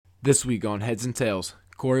This week on Heads and Tails,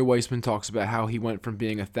 Corey Weissman talks about how he went from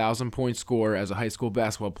being a 1,000-point scorer as a high school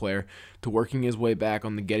basketball player to working his way back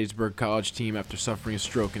on the Gettysburg College team after suffering a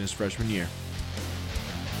stroke in his freshman year.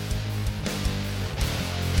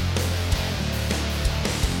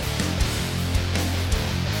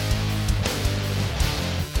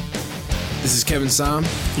 This is Kevin Sam.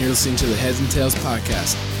 You're listening to the Heads and Tails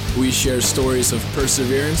podcast. We share stories of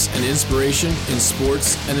perseverance and inspiration in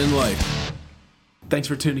sports and in life. Thanks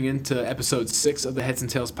for tuning in to episode 6 of the Heads and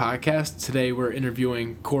Tails podcast. Today we're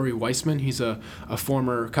interviewing Corey Weissman. He's a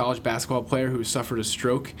former college basketball player who suffered a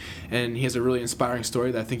stroke, and he has a really inspiring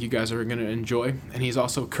story that I think you guys are going to enjoy. And he's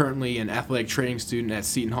also currently an athletic training student at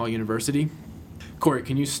Seton Hall University. Corey,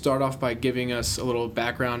 can you start off by giving us a little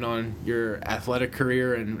background on your athletic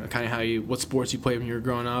career and kind of what sports you played when you were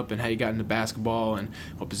growing up and how you got into basketball and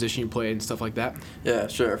what position you played and stuff like that? Yeah,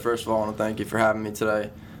 sure. First of all, I want to thank you for having me today.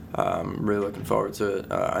 I'm really looking forward to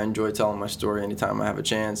it. I enjoy telling my story anytime I have a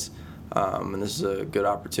chance, and this is a good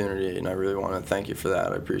opportunity, and I really want to thank you for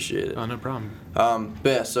that. I appreciate it. Oh, no problem.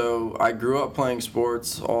 So I grew up playing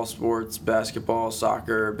sports, all sports, basketball,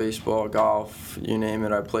 soccer, baseball, golf, you name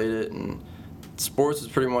it, I played it, and sports is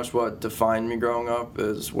pretty much what defined me growing up.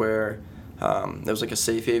 Is where it was like a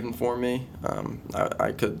safe haven for me.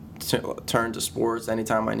 I could turn to sports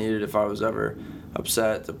anytime I needed if I was ever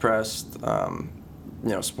upset, depressed.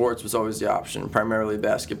 Sports was always the option, primarily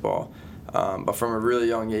basketball. But from a really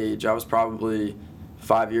young age, I was probably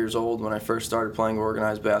 5 years old when I first started playing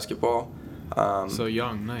organized basketball. So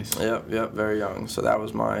young, nice. Yep, very young. So that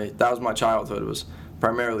was my childhood. It was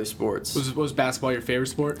primarily sports. Was basketball your favorite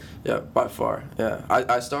sport? Yeah, by far. Yeah,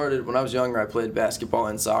 I started when I was younger. I played basketball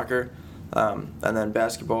and soccer, and then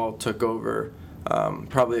basketball took over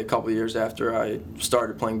probably a couple years after I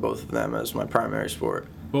started playing both of them as my primary sport.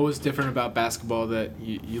 What was different about basketball that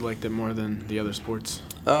you liked it more than the other sports?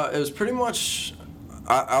 It was pretty much,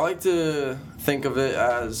 I like to think of it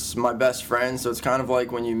as my best friend. So it's kind of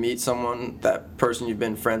like when you meet someone, that person you've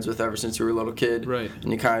been friends with ever since you were a little kid. Right. And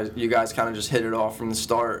you guys kind of just hit it off from the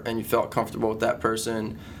start, and you felt comfortable with that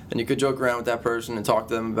person, and you could joke around with that person and talk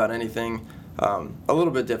to them about anything. A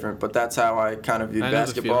little bit different, but that's how I kind of viewed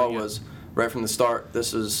basketball. Feeling, yeah. Was right from the start.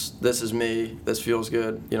 This is me. This feels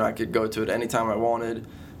good. I could go to it anytime I wanted.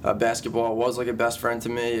 Basketball was like a best friend to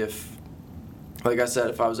me. Like I said,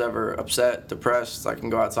 if I was ever upset, depressed, I can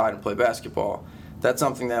go outside and play basketball. That's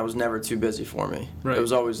something that was never too busy for me. Right. It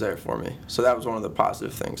was always there for me. So that was one of the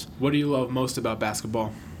positive things. What do you love most about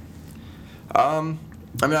basketball? I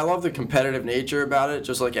love the competitive nature about it,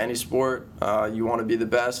 just like any sport. You want to be the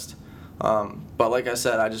best. But like I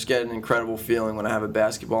said, I just get an incredible feeling when I have a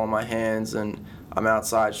basketball in my hands and I'm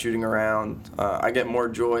outside shooting around. I get more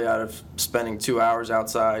joy out of spending 2 hours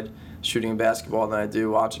outside shooting a basketball than I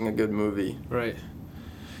do watching a good movie. Right.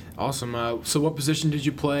 Awesome. So what position did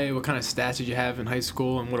you play? What kind of stats did you have in high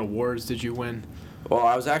school, and what awards did you win? Well,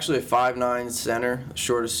 I was actually a 5'9" center,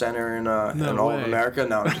 shortest center in all of America.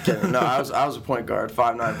 No, I'm just kidding. No, I was a point guard,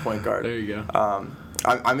 5'9" point guard. There you go.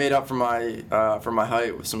 I made up for my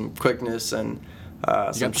height with some quickness and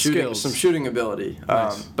some shooting ability.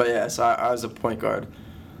 Nice. But yes, I was a point guard.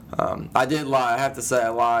 I did lie. I have to say I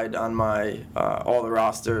lied on my all the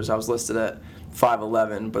rosters. I was listed at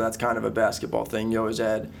 5'11", but that's kind of a basketball thing. You always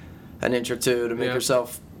add an inch or two to make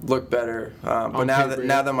yourself look better. But now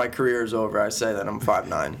that my career is over, I say that I'm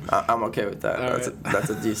 5'9". I'm okay with that. That's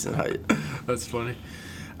a decent height. That's funny.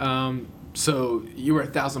 So you were a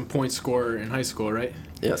 1,000-point scorer in high school, right?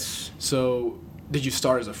 Yes. So did you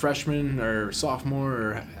start as a freshman or sophomore?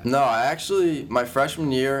 Or? No, my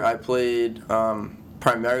freshman year I played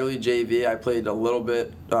primarily JV. I played a little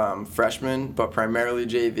bit freshman, but primarily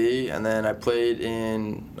JV. And then I played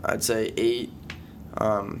in, I'd say, 8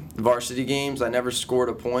 varsity games. I never scored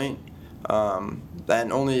a point.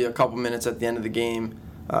 And only a couple minutes at the end of the game.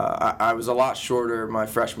 I was a lot shorter my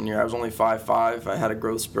freshman year. I was only 5'5". I had a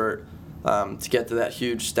growth spurt to get to that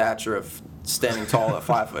huge stature of standing tall at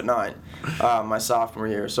 5'9", my sophomore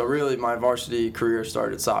year. So really, my varsity career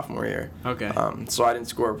started sophomore year. Okay. So I didn't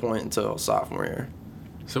score a point until sophomore year.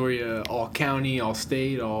 So were you all county, all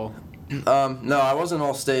state, all? No, I wasn't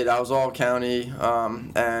all state. I was all county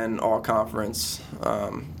and all conference.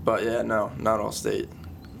 But yeah, no, not all state.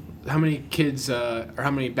 How many kids or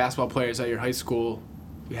how many basketball players at your high school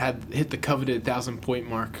had hit the coveted 1,000-point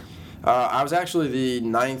mark? I was actually the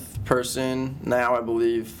 9th person now, I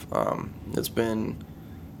believe. It's been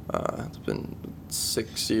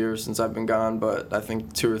 6 years since I've been gone, but I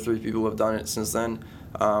think 2 or 3 people have done it since then.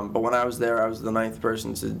 But when I was there, I was the 9th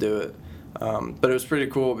person to do it. But it was pretty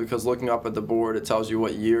cool because looking up at the board, it tells you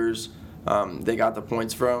what years they got the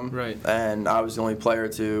points from. Right. And I was the only player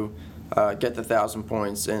to get the 1,000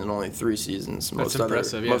 points in only 3 seasons. That's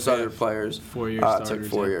impressive. Most other players 4 years took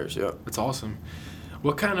 4 years. Yep. That's awesome.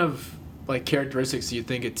 What kind of characteristics do you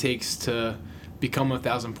think it takes to become a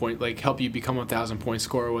 1,000 point, help you become a 1,000 point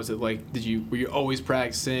scorer? Was it were you always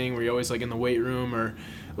practicing? Were you always in the weight room, or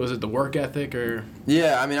was it the work ethic, or?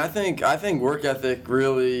 Yeah, I mean, I think work ethic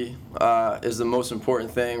really is the most important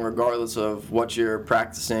thing, regardless of what you're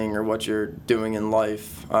practicing or what you're doing in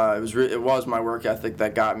life. It was my work ethic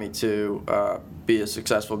that got me to be a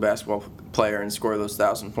successful basketball player and score those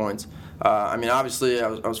 1,000 points. I mean, obviously, I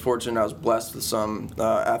was fortunate. I was blessed with some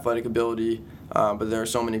athletic ability, but there are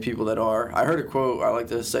so many people that are. I heard a quote. I like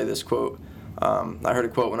to say this quote. I heard a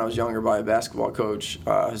quote when I was younger by a basketball coach.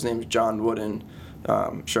 His name is John Wooden.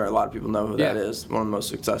 I'm sure a lot of people know who that is. One of the most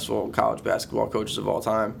successful college basketball coaches of all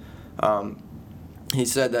time. He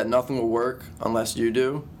said that nothing will work unless you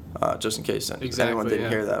do. Just in case anyone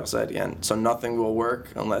didn't hear that, I'll say it again. So nothing will work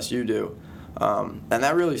unless you do. And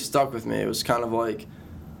that really stuck with me. It was kind of like,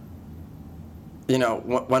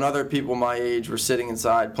 when other people my age were sitting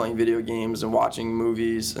inside playing video games and watching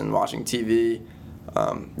movies and watching TV,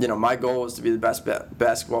 my goal was to be the best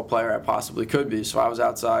basketball player I possibly could be. So I was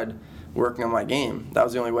outside working on my game. That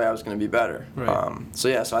was the only way I was going to be better. Right.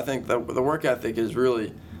 So I think the work ethic is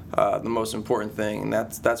really the most important thing, and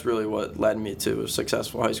that's really what led me to a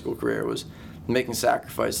successful high school career, was making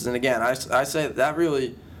sacrifices. And again, I say that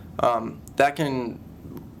really that can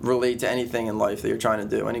relate to anything in life that you're trying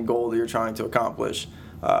to do, any goal that you're trying to accomplish,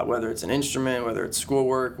 whether it's an instrument, whether it's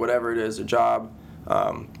schoolwork, whatever it is, a job.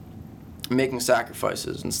 Making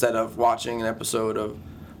sacrifices instead of watching an episode of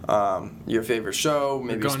your favorite show,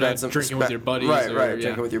 maybe drinking with your buddies. Right,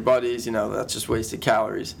 drinking with your buddies. That's just wasted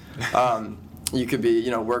calories. You could be,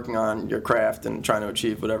 working on your craft and trying to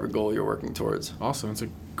achieve whatever goal you're working towards. Awesome. It's a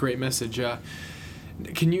great message.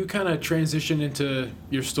 Can you kind of transition into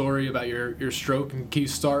your story about your stroke, and can you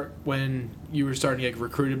start when you were starting to get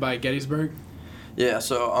recruited by Gettysburg? Yeah.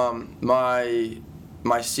 So my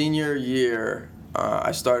senior year,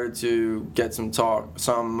 I started to get some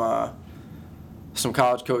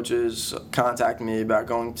college coaches contacted me about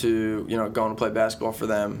going to play basketball for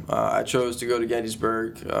them. I chose to go to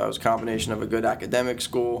Gettysburg. It was a combination of a good academic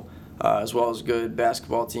school as well as a good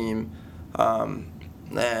basketball team.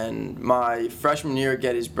 And my freshman year at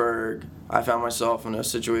Gettysburg, I found myself in a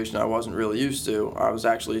situation I wasn't really used to. I was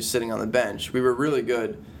actually sitting on the bench. We were really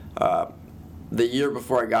good. The year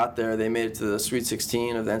before I got there, they made it to the Sweet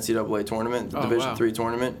 16 of the NCAA tournament, the Division III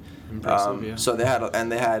tournament. Impressive, yeah. So they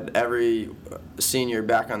had every senior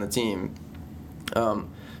back on the team.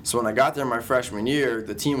 So when I got there my freshman year,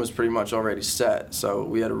 the team was pretty much already set. So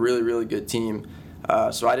we had a really, really good team.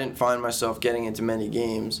 So I didn't find myself getting into many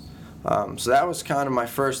games. So that was kind of my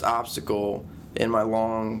first obstacle in my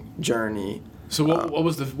long journey. So what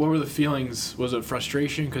were the feelings? Was it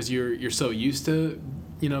frustration because you're so used to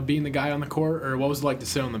being the guy on the court, or what was it like to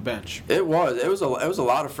sit on the bench? It was a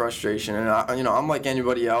lot of frustration, and I'm like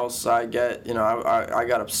anybody else. I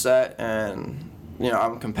got upset, and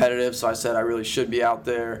I'm competitive, so I said I really should be out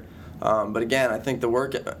there. But again, I think the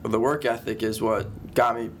work ethic is what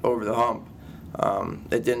got me over the hump.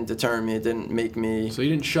 It didn't deter me. It didn't make me. So you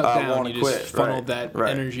didn't shut down. You just quit. funneled that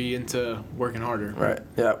energy into working harder. Right.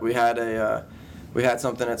 Yeah. We had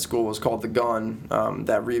something at school. It was called the gun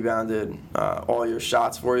that rebounded all your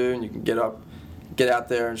shots for you, and you can get out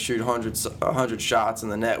there and shoot 100 shots,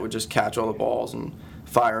 and the net would just catch all the balls and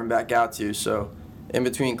fire them back out to you. So in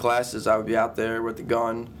between classes, I would be out there with the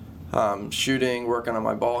gun, shooting, working on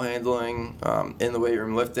my ball handling, in the weight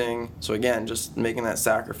room lifting. So again, just making that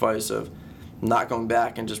sacrifice of not going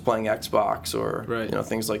back and just playing Xbox or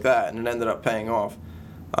things like that, and it ended up paying off.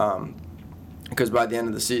 Because by the end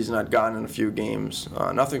of the season, I'd gotten in a few games.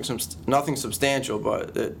 Nothing substantial,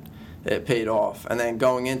 but it paid off. And then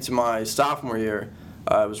going into my sophomore year,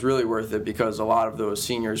 it was really worth it because a lot of those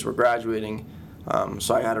seniors were graduating.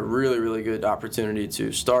 So I had a really, really good opportunity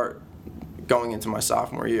to start going into my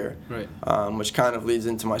sophomore year, which kind of leads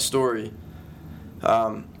into my story.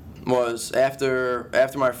 Was after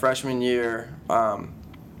my freshman year,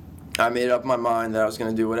 I made up my mind that I was going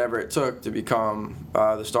to do whatever it took to become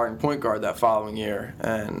the starting point guard that following year.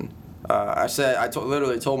 And I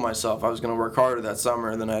literally told myself I was going to work harder that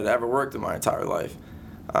summer than I'd ever worked in my entire life.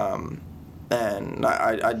 And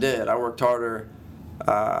I did. I worked harder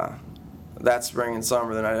that spring and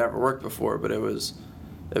summer than I'd ever worked before, but it was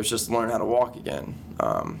just learning how to walk again.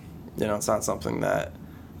 It's not something that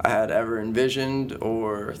I had ever envisioned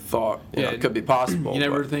or thought it could be possible. You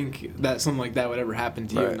never think that something like that would ever happen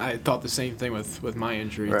to you. And I thought the same thing with my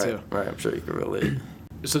injury too. Right, I'm sure you can relate.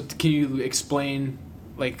 So can you explain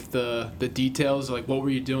like the details? Like what were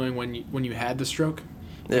you doing when you had the stroke?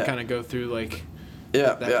 Yeah. Kind of go through like.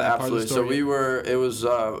 Yeah, that absolutely. So story? it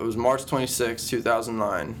was March 26,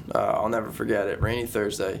 2009. I'll never forget it. Rainy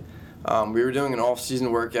Thursday. We were doing an off-season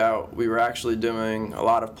workout. We were actually doing a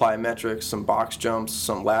lot of plyometrics, some box jumps,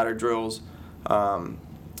 some ladder drills. And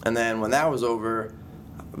then when that was over,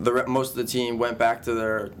 most of the team went back to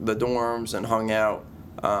the dorms and hung out.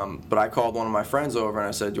 But I called one of my friends over and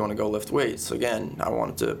I said, "Do you want to go lift weights?" Again, I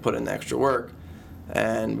wanted to put in the extra work.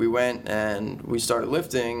 And we went and we started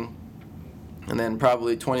lifting. And then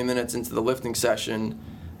probably 20 minutes into the lifting session,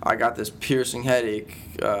 I got this piercing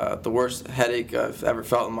headache, the worst headache I've ever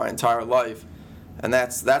felt in my entire life. And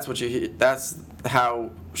that's what you hear. That's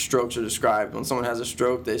how strokes are described. When someone has a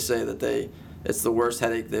stroke, they say that it's the worst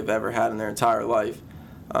headache they've ever had in their entire life.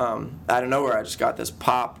 Out of nowhere, I just got this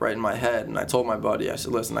pop right in my head, and I told my buddy, I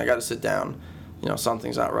said, "Listen, I got to sit down.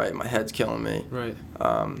 Something's not right. My head's killing me." Right.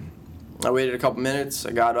 I waited a couple minutes.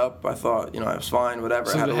 I got up. I thought, I was fine, whatever.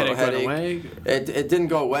 So I had the a little headache headache. went away? It didn't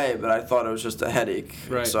go away, but I thought it was just a headache.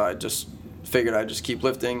 Right. So I just figured I'd just keep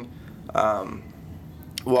lifting.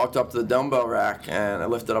 Walked up to the dumbbell rack, and I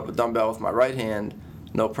lifted up a dumbbell with my right hand,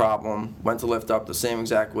 no problem. Went to lift up the same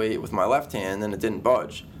exact weight with my left hand, and it didn't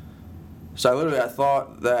budge. So I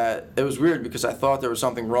thought that it was weird because I thought there was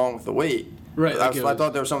something wrong with the weight. Right. I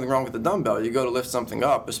thought there was something wrong with the dumbbell. You go to lift something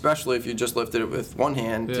up, especially if you just lifted it with one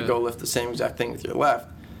hand, to go lift the same exact thing with your left.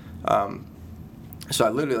 So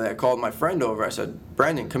I called my friend over. I said,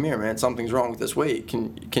 "Brandon, come here, man. Something's wrong with this weight.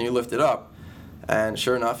 Can you lift it up?" And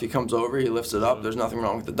sure enough, he comes over. He lifts it up. There's nothing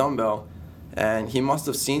wrong with the dumbbell. And he must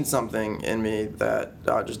have seen something in me that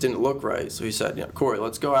just didn't look right. So he said, "Corey,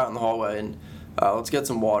 let's go out in the hallway and let's get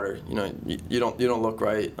some water. You don't look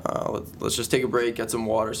right. Let's just take a break, get some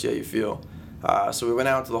water, see how you feel." So we went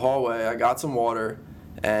out to the hallway. I got some water,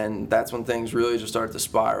 and that's when things really just started to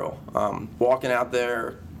spiral. Walking out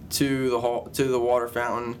there to the water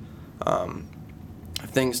fountain,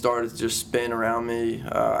 things started to just spin around me.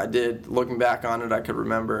 Looking back on it, I could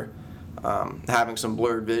remember having some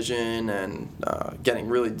blurred vision and getting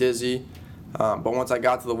really dizzy. But once I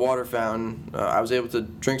got to the water fountain, I was able to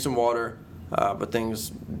drink some water, but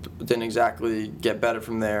things didn't exactly get better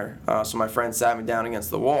from there. So my friend sat me down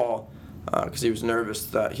against the wall, because he was nervous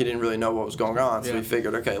that he didn't really know what was going on. So he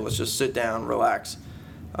figured, okay, let's just sit down, relax.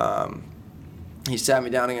 He sat me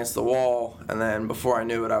down against the wall, and then before I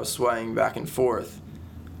knew it, I was swaying back and forth.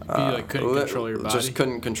 You couldn't control your body? Just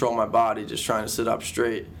couldn't control my body, just trying to sit up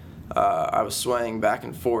straight. I was swaying back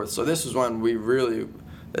and forth. So this was when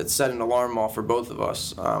it set an alarm off for both of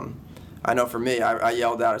us. I know for me, I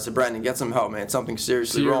yelled out, I said, "Brandon, get some help, man. Something's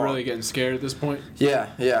seriously wrong." So you were really getting scared at this point? Yeah.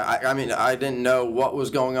 I mean, I didn't know what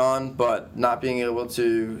was going on, but not being able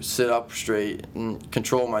to sit up straight and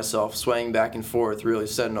control myself, swaying back and forth, really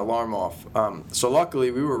set an alarm off. So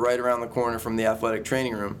luckily, we were right around the corner from the athletic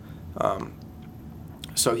training room.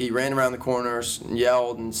 So he ran around the corner,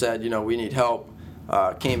 yelled, and said, "We need help."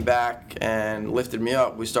 Came back and lifted me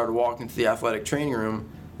up. We started walking to the athletic training room.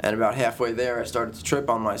 And about halfway there, I started to trip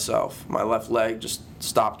on myself. My left leg just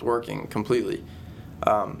stopped working completely.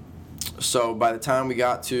 So by the time we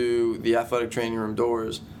got to the athletic training room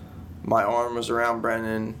doors, my arm was around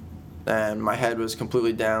Brennan, and my head was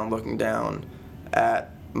completely down, looking down at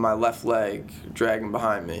my left leg dragging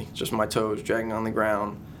behind me. Just my toes dragging on the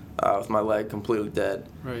ground, with my leg completely dead.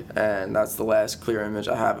 Right. And that's the last clear image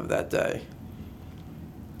I have of that day.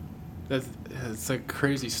 It's a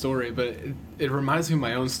crazy story, but it reminds me of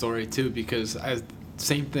my own story too, because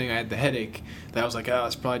same thing, I had the headache that I was like, oh,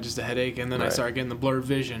 it's probably just a headache, and then I started getting the blurred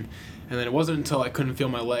vision, and then it wasn't until I couldn't feel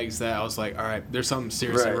my legs that I was like, all right, there's something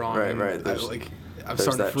seriously wrong. Right. I'm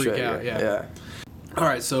starting to freak out. Yeah. All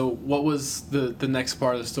right, so what was the next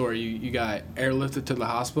part of the story? You got airlifted to the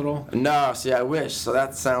hospital? No, see, I wish. So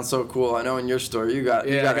that sounds so cool. I know in your story you got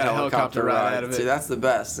a helicopter ride out of it. See, that's the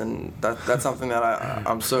best, and that's something that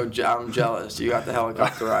I'm jealous. You got the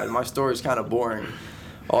helicopter ride. My story's kind of boring.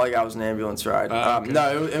 All I got was an ambulance ride. Okay.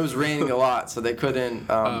 No, it was raining a lot, so they couldn't.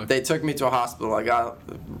 They took me to a hospital. I got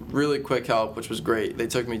really quick help, which was great. They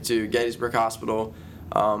took me to Gettysburg Hospital.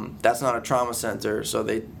 That's not a trauma center, so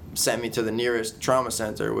they sent me to the nearest trauma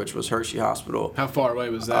center, which was Hershey Hospital. How far away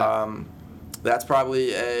was that? That's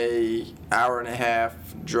probably a hour and a half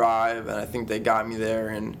drive, and I think they got me there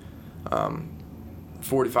in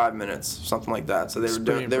 45 minutes, something like that. So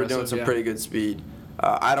they were doing some pretty good speed.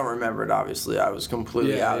 I don't remember it, obviously. I was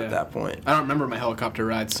completely out at that point. I don't remember my helicopter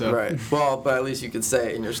ride, so. Right. Well, but at least you could say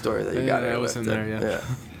it in your story that you got it. I was in there,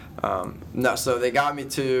 No, so they got me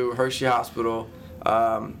to Hershey Hospital.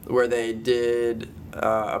 where they did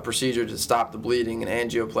a procedure to stop the bleeding, an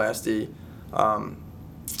angioplasty.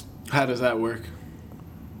 How does that work?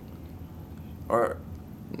 Or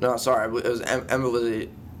no, sorry, it was embolism.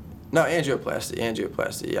 No,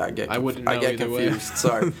 angioplasty. Yeah, I wouldn't know I get either confused. way.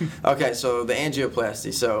 Sorry. Okay, so the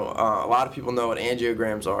angioplasty. So a lot of people know what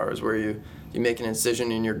angiograms are. Is where you make an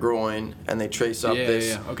incision in your groin and they trace up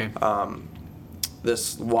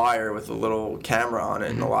this wire with a little camera on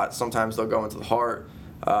it, and sometimes they'll go into the heart,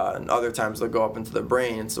 and other times they'll go up into the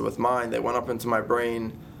brain. So with mine, they went up into my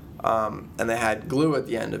brain. And they had glue at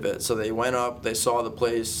the end of it. So they went up, they saw the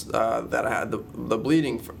place that I had the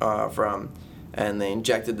bleeding from, and they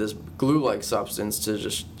injected this glue-like substance to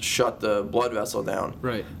just shut the blood vessel down.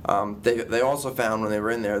 Right. They also found when they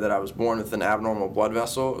were in there that I was born with an abnormal blood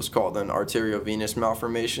vessel. It was called an arteriovenous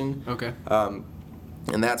malformation. Okay.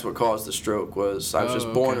 And that's what caused the stroke. I was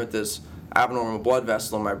just born with this abnormal blood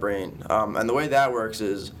vessel in my brain. And the way that works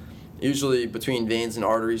is, usually between veins and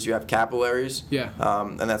arteries, you have capillaries. Yeah.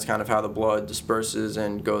 And that's kind of how the blood disperses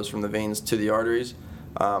and goes from the veins to the arteries.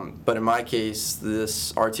 But in my case,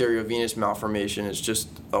 this arteriovenous malformation is just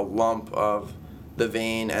a lump of the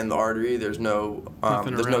vein and the artery. There's no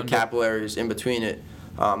capillaries in between it,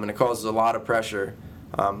 and it causes a lot of pressure,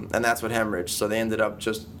 and that's what hemorrhaged. So they ended up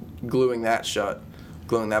just gluing that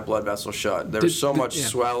blood vessel shut. There was so much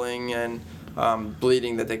swelling and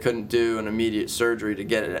bleeding that they couldn't do an immediate surgery to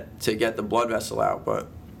get the blood vessel out, but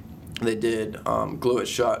they did glue it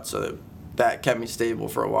shut, so that kept me stable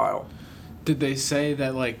for a while. Did they say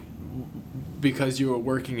that, like, because you were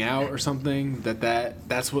working out or something,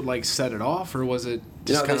 that's what, like, set it off, or was it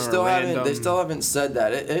just kind of random? They still haven't said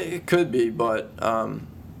that. It could be, but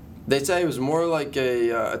they say it was more like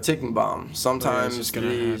a ticking bomb. Sometimes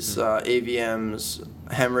these AVMs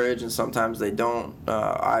hemorrhage, and sometimes they don't.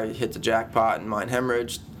 I hit the jackpot, and mine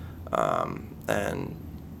hemorrhaged, and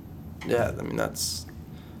yeah, I mean that's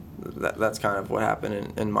kind of what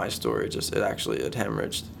happened in my story. It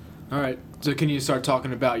hemorrhaged. All right. So can you start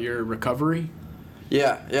talking about your recovery?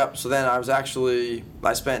 Yeah, yep. So then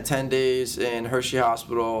I spent 10 days in Hershey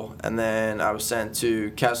Hospital, and then I was sent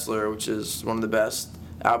to Kessler, which is one of the best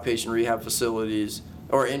outpatient rehab facilities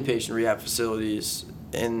or inpatient rehab facilities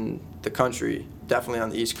in the country, definitely on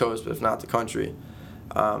the East Coast, but if not the country.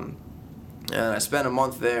 And I spent a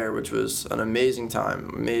month there, which was an amazing time,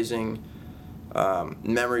 amazing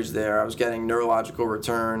memories there. I was getting neurological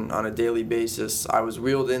return on a daily basis. I was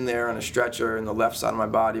wheeled in there on a stretcher, and the left side of my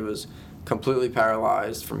body was completely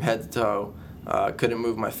paralyzed from head to toe. Couldn't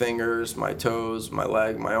move my fingers, my toes, my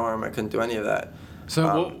leg, my arm. I couldn't do any of that.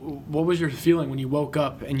 So what was your feeling when you woke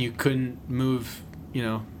up and you couldn't move,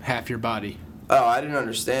 half your body? Oh, I didn't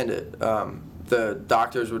understand it. The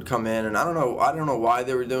doctors would come in, and I don't know why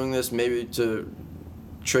they were doing this, maybe to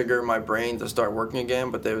trigger my brain to start working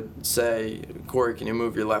again, but they would say, "Corey, can you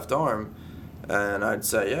move your left arm?" And I'd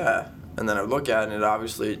say, "Yeah." And then I'd look at it, and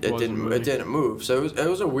it didn't move. So it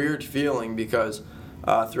was a weird feeling because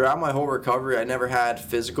throughout my whole recovery, I never had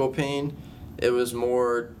physical pain. It was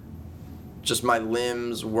more just my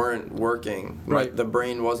limbs weren't working. Right. The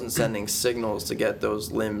brain wasn't sending signals to get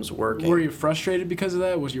those limbs working. Were you frustrated because of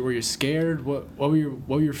that? Were you scared? What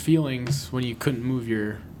were your feelings when you couldn't move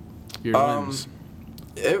your limbs?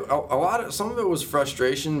 Some of it was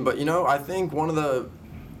frustration, but I think one of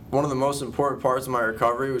the most important parts of my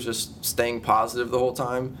recovery was just staying positive the whole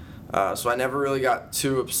time. So I never really got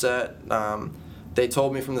too upset. They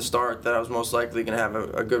told me from the start that I was most likely going to have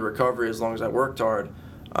a good recovery as long as I worked hard.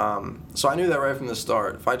 So I knew that right from the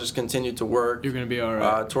start. If I just continued to work, you're going to be all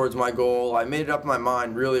right. Towards my goal, I made it up in my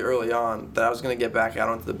mind really early on that I was going to get back out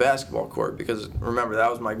onto the basketball court because remember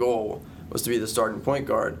that was my goal, was to be the starting point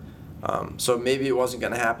guard. So maybe it wasn't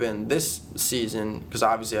going to happen this season because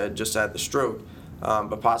obviously I just had the stroke,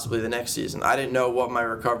 but possibly the next season. I didn't know what my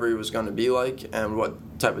recovery was going to be like and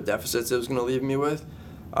what type of deficits it was going to leave me with.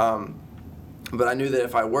 But I knew that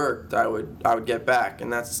if I worked, I would get back,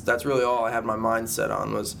 and that's really all I had my mind set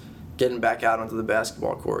on was getting back out onto the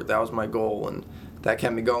basketball court. That was my goal, and that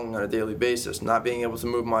kept me going on a daily basis. Not being able to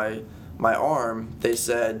move my arm, they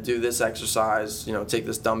said, do this exercise, take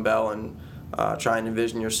this dumbbell and try and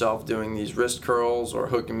envision yourself doing these wrist curls or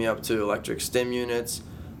hooking me up to electric stim units,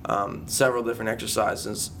 several different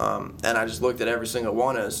exercises. And I just looked at every single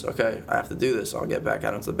one as, okay, I have to do this. I'll get back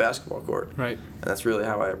out onto the basketball court. Right. And that's really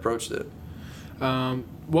how I approached it.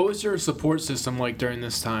 What was your support system like during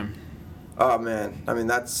this time? Oh, man. I mean,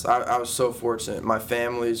 I was so fortunate. My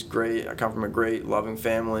family's great. I come from a great, loving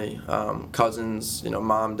family. Cousins,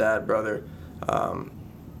 mom, dad, brother,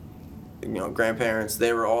 grandparents.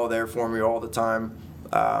 They were all there for me all the time.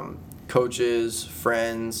 Coaches,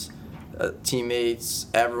 friends, teammates,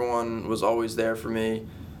 everyone was always there for me.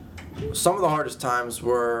 Some of the hardest times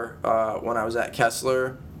were when I was at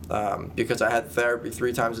Kessler, because I had therapy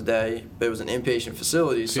 3 times a day. It was an inpatient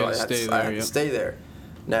facility, so I had to stay there.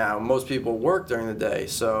 Now, most people work during the day,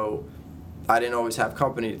 so I didn't always have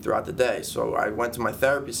company throughout the day. So I went to my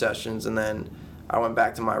therapy sessions, and then I went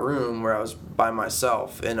back to my room where I was by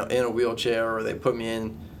myself in a wheelchair, or they put me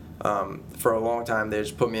in, for a long time, they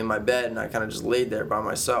just put me in my bed, and I kind of just laid there by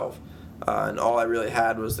myself. And all I really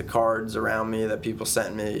had was the cards around me that people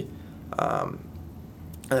sent me.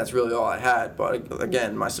 And that's really all I had. But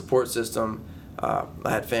again, my support system, I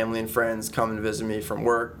had family and friends come and visit me from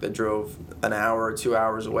work that drove an hour or 2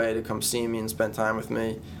 hours away to come see me and spend time with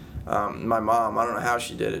me. My mom, I don't know how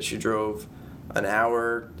she did it. She drove an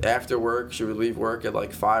hour after work. She would leave work at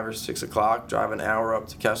like 5 or 6 o'clock, drive an hour up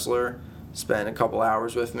to Kessler, spend a couple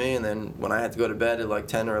hours with me, and then when I had to go to bed at like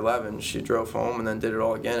 10 or 11, she drove home and then did it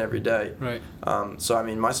all again every day. Right. So, I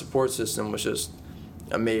mean, my support system was just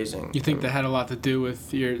amazing. You think that had a lot to do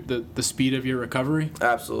with the speed of your recovery?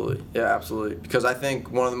 Absolutely. Yeah, absolutely. Because I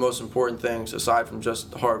think one of the most important things, aside from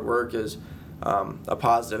just hard work, is a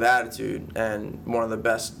positive attitude. And one of the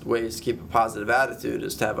best ways to keep a positive attitude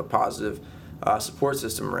is to have a positive support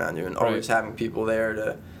system around you, and always having people there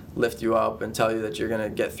to lift you up and tell you that you're going to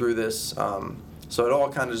get through this. So it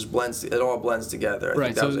all kind of just blends together. I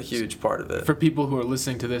think that was a huge part of it. For people who are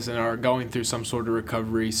listening to this and are going through some sort of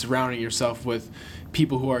recovery, surrounding yourself with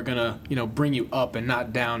people who are going to, bring you up and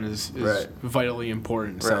not down is vitally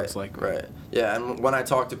important, it sounds like. Right. Yeah, and when I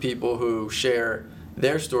talk to people who share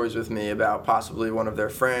their stories with me about possibly one of their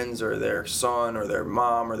friends or their son or their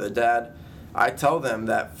mom or their dad, I tell them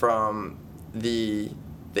that from the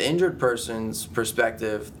injured person's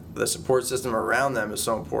perspective, the support system around them is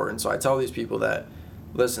so important. So I tell these people that,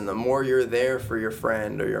 listen, the more you're there for your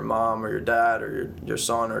friend or your mom or your dad or your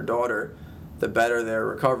son or daughter, the better their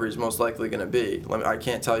recovery is most likely going to be. I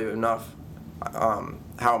can't tell you enough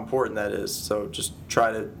how important that is. So just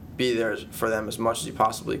try to be there for them as much as you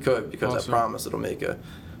possibly could, because I promise it'll make a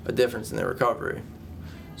difference in their recovery.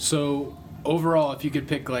 So overall, if you could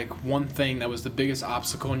pick like one thing that was the biggest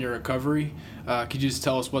obstacle in your recovery, could you just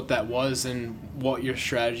tell us what that was and what your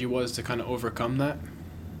strategy was to kind of overcome that?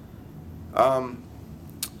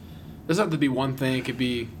 It doesn't have to be one thing. It could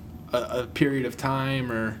be a period of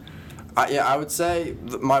time or... I would say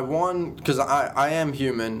my one, because I am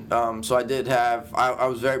human, so I did have, I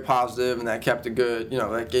was very positive, and that kept a good,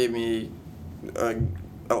 that gave me,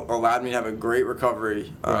 allowed me to have a great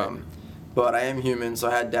recovery. But I am human, so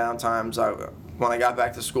I had down times. When I got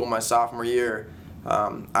back to school my sophomore year,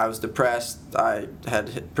 I was depressed. I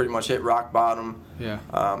had pretty much hit rock bottom. Yeah.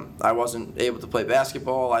 I wasn't able to play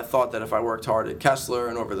basketball. I thought that if I worked hard at Kessler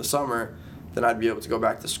and over the summer, then I'd be able to go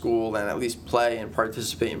back to school and at least play and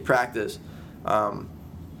participate in practice.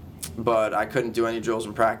 But I couldn't do any drills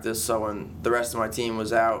in practice, so when the rest of my team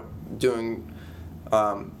was out doing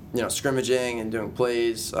scrimmaging and doing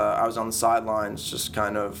plays, I was on the sidelines just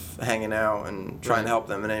kind of hanging out and trying to help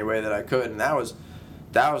them in any way that I could. And that was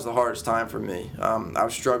the hardest time for me. I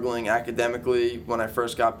was struggling academically when I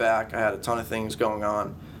first got back. I had a ton of things going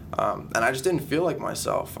on, and I just didn't feel like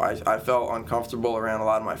myself. I felt uncomfortable around a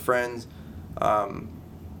lot of my friends.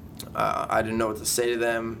 I didn't know what to say to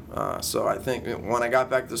them. So I think when I got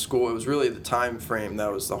back to school, it was really the time frame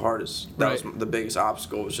that was the hardest. That was the biggest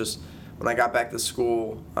obstacle. It was just when I got back to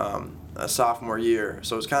school, a sophomore year.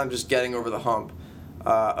 So it was kind of just getting over the hump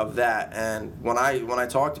of that. And when I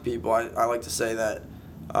talk to people, I like to say that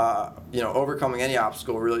overcoming any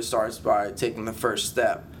obstacle really starts by taking the first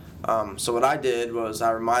step. So what I did was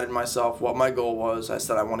I reminded myself what my goal was. I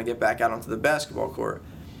said I want to get back out onto the basketball court.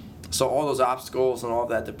 So all those obstacles and all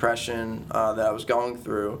that depression that I was going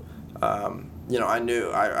through, I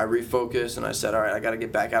knew. I refocused and I said, all right, I got to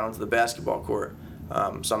get back out onto the basketball court. So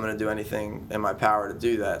I'm going to do anything in my power to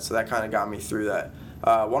do that. So that kind of got me through that.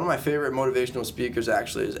 One of my favorite motivational speakers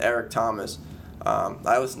actually is Eric Thomas.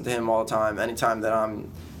 I listen to him all the time. Anytime that I'm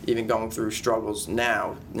even going through struggles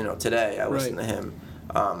now, today, I listen to him.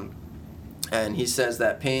 And he says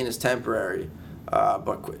that pain is temporary,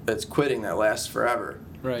 but it's quitting that lasts forever.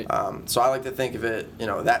 Right. So I like to think of it,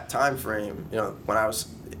 that time frame, when I was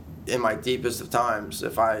in my deepest of times,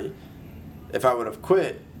 if I would have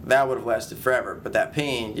quit, that would have lasted forever. But that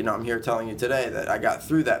pain, I'm here telling you today that I got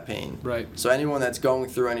through that pain. Right. So anyone that's going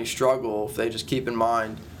through any struggle, if they just keep in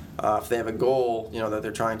mind, if they have a goal, that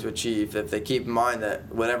they're trying to achieve, if they keep in mind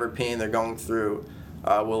that whatever pain they're going through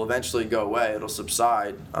will eventually go away, it'll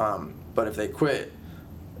subside. But if they quit,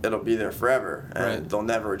 it'll be there forever, and they'll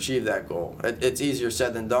never achieve that goal. It's easier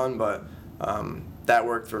said than done, but that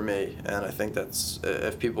worked for me, and I think that's,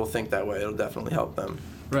 if people think that way, it'll definitely help them.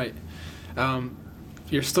 Right.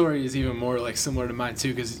 Your story is even more like similar to mine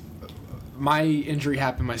too, because my injury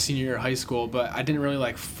happened my senior year of high school, but I didn't really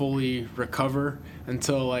like fully recover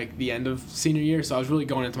until like the end of senior year. So I was really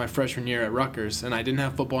going into my freshman year at Rutgers, and I didn't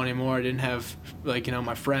have football anymore. I didn't have like,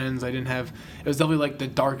 my friends. It was definitely like the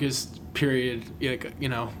darkest period,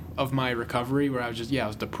 of my recovery, where I was just, I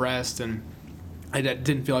was depressed and I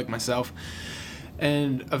didn't feel like myself.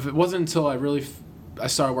 And it wasn't until I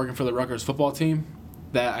started working for the Rutgers football team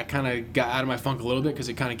that I kind of got out of my funk a little bit, because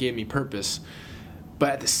it kind of gave me purpose. But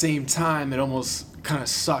at the same time, it almost kind of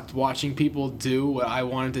sucked watching people do what I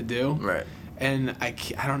wanted to do. Right. And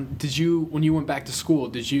when you went back to school,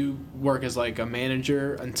 did you work as like a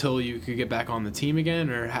manager until you could get back on the team again,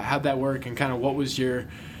 or how'd that work? And kind of what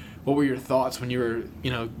were your thoughts when you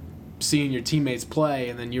were, seeing your teammates play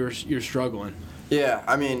and then you're struggling? Yeah,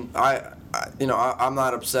 I mean, I'm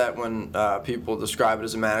not upset when people describe it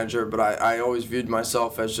as a manager, but I always viewed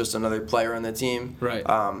myself as just another player on the team. Right.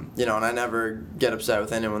 And I never get upset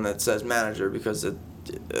with anyone that says manager, because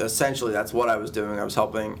essentially that's what I was doing. I was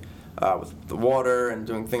helping with the water and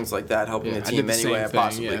doing things like that, helping the team any way I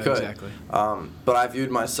possibly could. Exactly. But I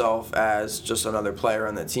viewed myself as just another player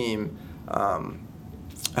on the team,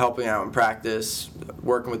 helping out in practice,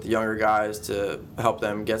 working with the younger guys to help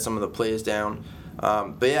them get some of the plays down.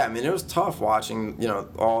 But yeah, I mean, it was tough watching,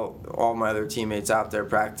 all my other teammates out there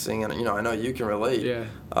practicing, and I know you can relate.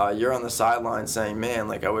 Yeah. You're on the sideline saying, "Man,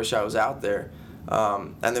 like I wish I was out there."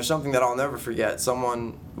 And there's something that I'll never forget.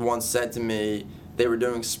 Someone once said to me, they were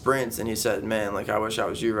doing sprints, and he said, "Man, like I wish I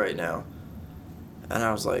was you right now." And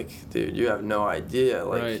I was like, "Dude, you have no idea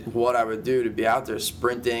what I would do to be out there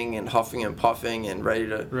sprinting and huffing and puffing and ready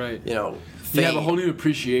to, faint." You have a whole new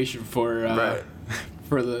appreciation for right.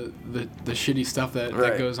 for the shitty stuff that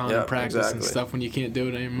goes on in practice and stuff when you can't do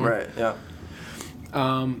it anymore. Right. Yeah.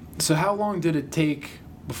 So how long did it take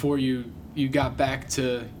before you got back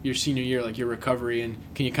to your senior year, like your recovery, and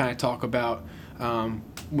can you kind of talk about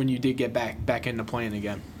when you did get back into playing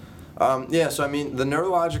again? So I mean, the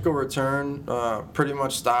neurological return pretty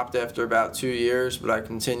much stopped after about 2 years, but I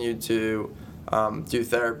continued to do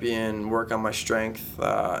therapy and work on my strength,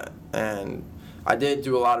 and I did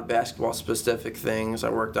do a lot of basketball-specific things. I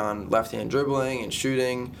worked on left-hand dribbling and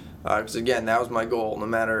shooting, because again, that was my goal. No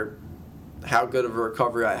matter how good of a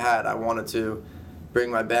recovery I had, I wanted to bring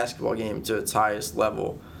my basketball game to its highest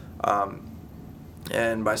level.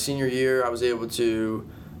 And by senior year, I was able to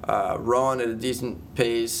run at a decent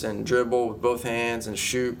pace and dribble with both hands and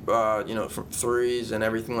shoot, from threes and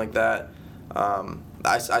everything like that.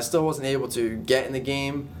 I still wasn't able to get in the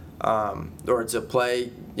game or to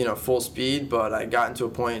play, full speed, but I got into a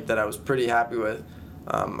point that I was pretty happy with.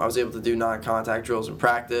 I was able to do non-contact drills in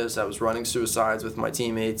practice. I was running suicides with my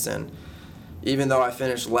teammates, and even though I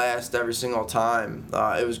finished last every single time,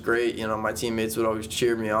 it was great. My teammates would always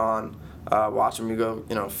cheer me on, watching me go,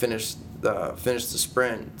 finish the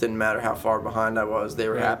sprint. Didn't matter how far behind I was. They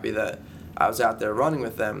were happy that I was out there running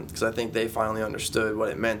with them, because I think they finally understood what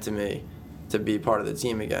it meant to me to be part of the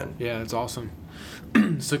team again. Yeah, that's awesome.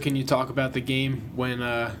 So can you talk about the game when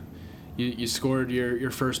you scored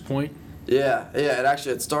your first point? Yeah.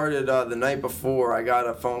 It started the night before. I got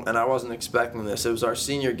a phone, and I wasn't expecting this. It was our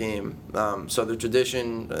senior game. So the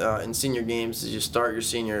tradition in senior games is you start your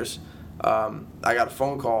seniors. I got a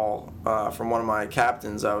phone call from one of my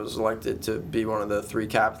captains. I was elected to be one of the 3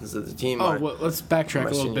 captains of the team. Let's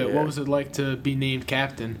backtrack a little bit. Year. What was it like to be named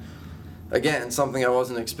captain? Again, something I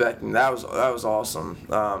wasn't expecting. That was awesome.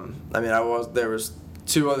 There was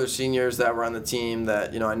 2 other seniors that were on the team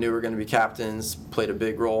that I knew were going to be captains, played a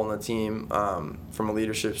big role in the team from a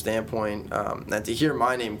leadership standpoint, and to hear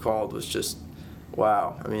my name called was just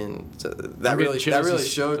wow. I mean, that really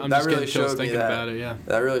showed me that.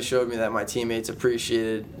 That really showed me that my teammates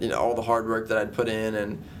appreciated all the hard work that I'd put in,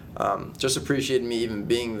 and just appreciated me even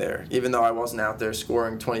being there, even though I wasn't out there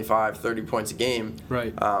scoring 25, 30 points a game.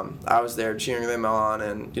 Right. I was there cheering them on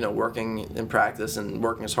and working in practice and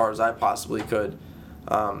working as hard as I possibly could.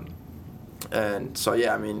 And so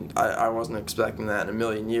yeah, I mean, I wasn't expecting that in a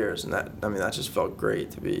million years, and that just felt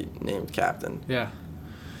great to be named captain. Yeah.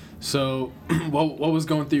 So, what was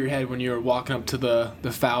going through your head when you were walking up to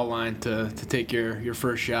the foul line to take your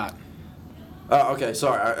first shot? Okay,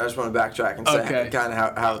 sorry. I just want to backtrack and say kind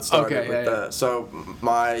of how it started. So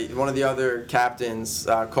one of the other captains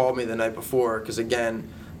called me the night before, because again,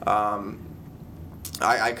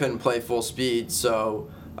 I couldn't play full speed, so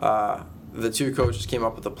the 2 coaches came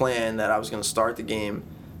up with a plan that I was going to start the game,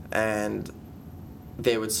 and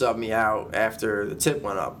they would sub me out after the tip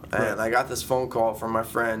went up. And I got this phone call from my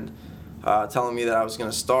friend telling me that I was going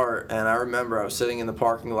to start. And I remember I was sitting in the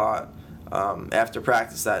parking lot after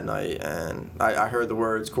practice that night, and I heard the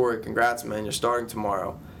words, "Corey, congrats, man, you're starting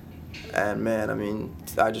tomorrow." And man, I mean,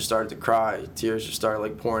 I just started to cry. Tears just started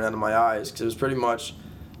like pouring out of my eyes, because it was pretty much,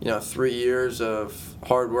 3 years of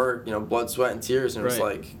hard work, blood, sweat, and tears, and it was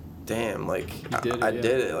like, damn, like I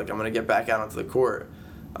did it. Like, I'm gonna get back out onto the court.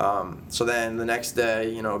 So then the next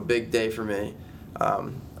day, a big day for me.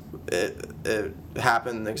 It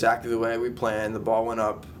happened exactly the way we planned. The ball went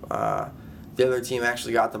up. The other team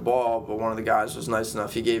actually got the ball, but one of the guys was nice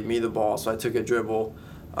enough. He gave me the ball, so I took a dribble,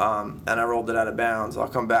 and I rolled it out of bounds. I'll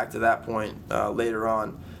come back to that point later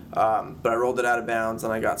on. But I rolled it out of bounds,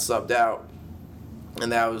 and I got subbed out.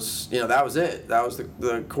 And that was it. That was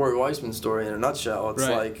the Corey Weissman story in a nutshell. It's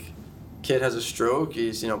like, kid has a stroke.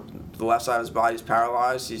 He's, the left side of his body's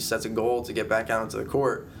paralyzed. He sets a goal to get back out into the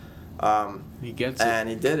court. He gets it. And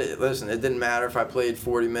he did it. Listen, it didn't matter if I played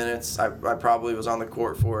 40 minutes. I probably was on the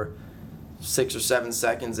court for 6 or 7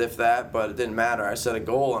 seconds, if that, but it didn't matter. I set a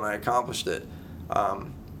goal and I accomplished it.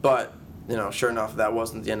 But, sure enough, that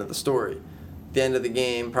wasn't the end of the story. The end of the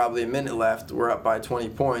game, probably a minute left, we're up by 20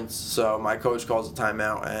 points, so my coach calls a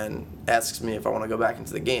timeout and asks me if I want to go back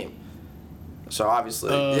into the game. So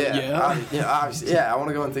obviously, obviously, I want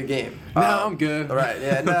to go into the game. No, I'm good.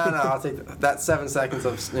 Right, no, I'll take that 7 seconds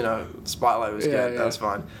of, spotlight was good. That was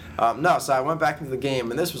fine. So I went back into the game,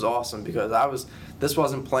 and this was awesome, because this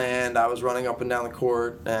wasn't planned. I was running up and down the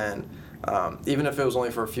court, and even if it was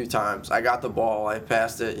only for a few times, I got the ball, I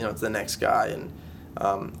passed it, to the next guy, and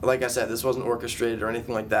like I said, this wasn't orchestrated or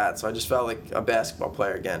anything like that, so I just felt like a basketball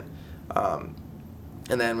player again. And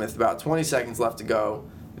then with about 20 seconds left to go,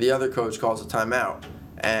 the other coach calls a timeout,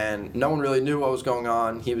 and no one really knew what was going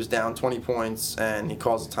on. He was down 20 points, and he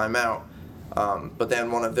calls a timeout. But then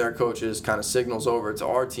one of their coaches kind of signals over to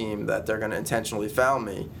our team that they're going to intentionally foul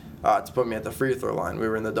me to put me at the free throw line. We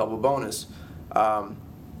were in the double bonus.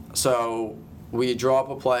 So we draw up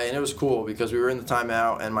a play, and it was cool because we were in the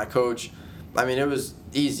timeout, and my coach, it was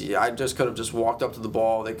easy. I just could have just walked up to the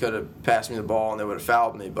ball. They could have passed me the ball, and they would have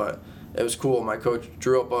fouled me, but it was cool. My coach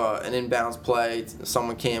drew up an inbounds play.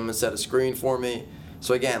 Someone came and set a screen for me.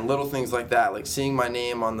 So again, little things like that, like seeing my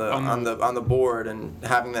name on the board and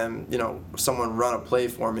having them, someone run a play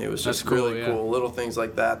for me, was just really cool. Little things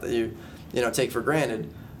like that you take for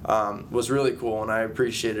granted, was really cool, and I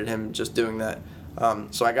appreciated him just doing that.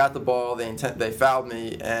 So I got the ball. They fouled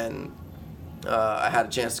me, and I had a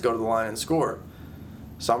chance to go to the line and score.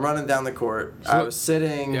 So I'm running down the court. So, I was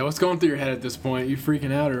sitting. Yeah, what's going through your head at this point? You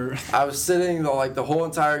freaking out, or? I was sitting the whole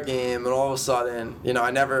entire game, and all of a sudden,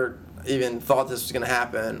 I never even thought this was going to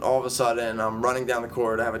happen. All of a sudden, I'm running down the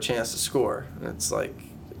court. I have a chance to score. And it's like,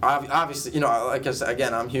 obviously, like I said,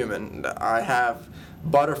 again, I'm human. I have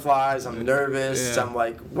butterflies. I'm nervous. Yeah. I'm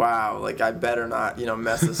like, wow, like I better not,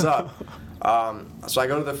 mess this up. So I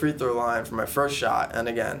go to the free throw line for my first shot, and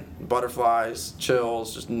again, butterflies,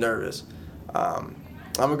 chills, just nervous.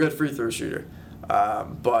 I'm a good free throw shooter,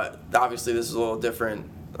 but obviously this is a little different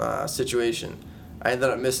situation. I ended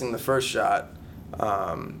up missing the first shot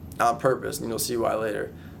on purpose, and you'll see why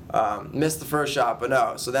later. Missed the first shot, but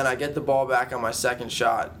no. So then I get the ball back on my second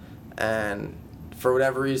shot, and for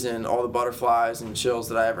whatever reason, all the butterflies and chills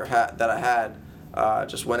that I had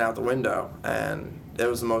just went out the window, and it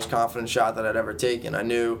was the most confident shot that I'd ever taken. I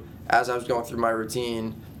knew as I was going through my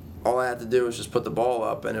routine, all I had to do was just put the ball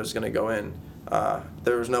up, and it was going to go in.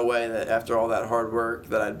 There was no way that after all that hard work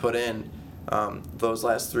that I'd put in those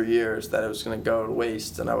last 3 years, that it was going to go to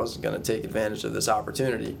waste, and I wasn't going to take advantage of this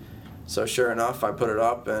opportunity. So sure enough, I put it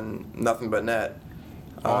up, and nothing but net.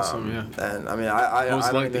 Awesome, yeah. And I was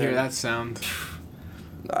it like to hear that sound?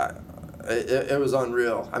 It was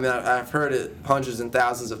unreal. I've heard it hundreds and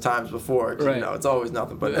thousands of times before. Right. It's always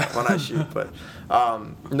nothing but net when I shoot. But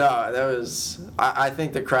no, that was. I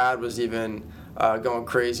think the crowd was even going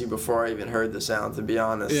crazy before I even heard the sound. To be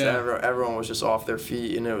honest, everyone was just off their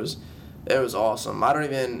feet, and it was awesome.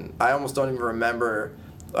 I almost don't even remember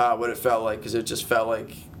what it felt like, because it just felt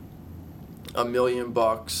like $1 million.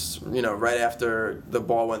 Right after the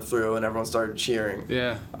ball went through and everyone started cheering.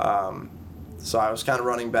 Yeah. So I was kind of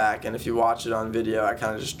running back, and if you watch it on video, I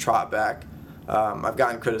kind of just trot back. I've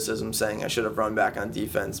gotten criticism saying I should have run back on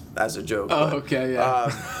defense as a joke. Oh, okay, yeah.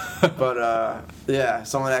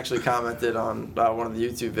 Someone actually commented on one of the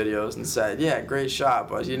YouTube videos and said, "Yeah, great shot,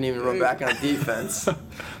 but you didn't even run back on defense." Of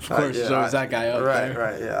course, there's always that guy out there.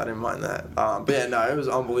 Right, yeah, I didn't mind that. But yeah, no, it was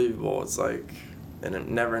unbelievable. It's like,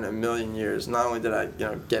 never in a million years. Not only did I,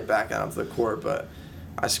 get back out onto the court, but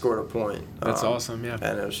I scored a point. That's awesome, yeah.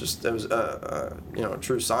 And it was a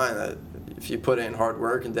true sign that if you put in hard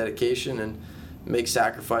work and dedication and, make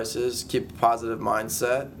sacrifices, keep a positive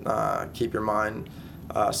mindset, keep your mind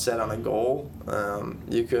set on a goal,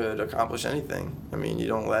 you could accomplish anything. I mean, you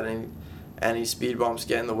don't let any speed bumps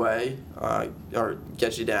get in the way or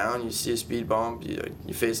get you down. You see a speed bump,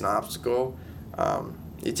 you face an obstacle,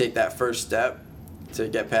 you take that first step to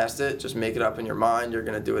get past it. Just make it up in your mind. You're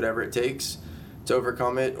going to do whatever it takes to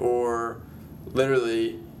overcome it, or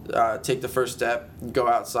literally take the first step, go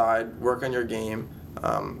outside, work on your game,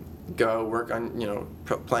 go work on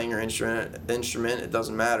playing your instrument. It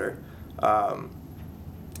doesn't matter.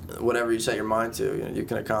 Whatever you set your mind to, you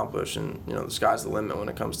can accomplish, and the sky's the limit when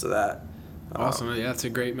it comes to that. Awesome. Yeah, that's a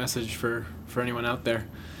great message for anyone out there.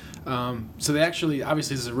 So they actually,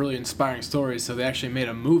 obviously this is a really inspiring story, so they actually made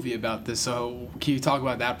a movie about this. So can you talk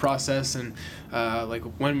about that process, and like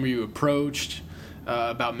when were you approached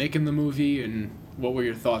about making the movie, and what were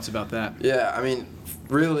your thoughts about that? Yeah, I mean,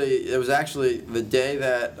 really, it was actually the day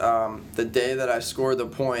that I scored the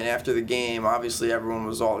point after the game. Obviously, everyone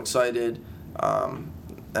was all excited,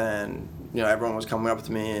 and everyone was coming up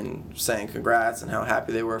to me and saying congrats and how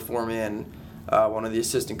happy they were for me. And one of the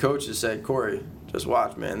assistant coaches said, "Corey, just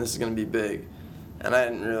watch, man. This is going to be big." And I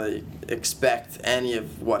didn't really expect any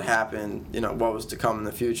of what happened, what was to come in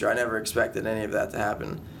the future. I never expected any of that to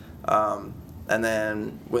happen. And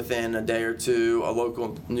then within a day or two, a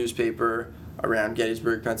local newspaper around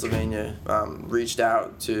Gettysburg, Pennsylvania, reached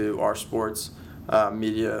out to our sports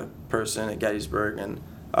media person at Gettysburg and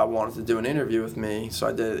wanted to do an interview with me. So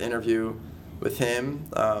I did an interview with him.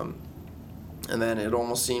 And then it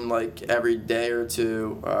almost seemed like every day or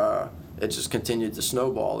two, it just continued to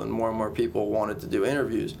snowball, and more people wanted to do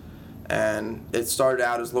interviews. And it started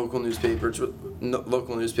out as local newspapers,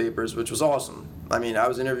 which was awesome. I mean, I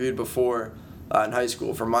was interviewed before in high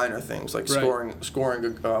school for minor things like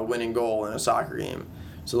scoring a winning goal in a soccer game.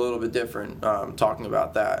 It's a little bit different talking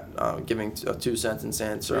about that, giving a 2-sentence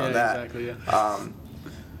answer on that. Exactly, yeah.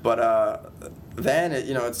 But then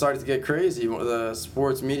it started to get crazy. The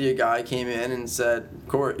sports media guy came in and said,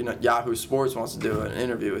 "Corey, Yahoo Sports wants to do an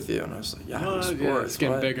interview with you." And I was like, "Yahoo Sports?" Yeah, it's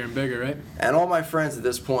getting bigger and bigger, right? And all my friends at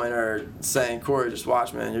this point are saying, "Corey, just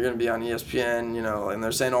watch, man. You're gonna be on ESPN," and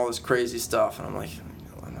they're saying all this crazy stuff, and I'm like,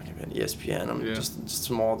 "I'm not gonna be on ESPN. I'm just a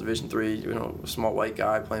small Division III, small white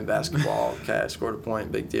guy playing basketball. Okay, I scored a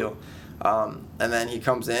point, big deal." And then he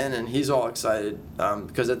comes in and he's all excited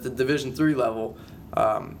because at the Division III level,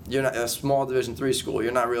 you're not a small Division III school.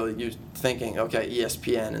 You're not really thinking, okay,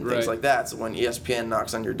 ESPN and things like that. So when ESPN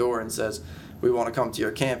knocks on your door and says, "We want to come to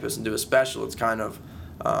your campus and do a special," it's kind of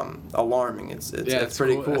alarming. It's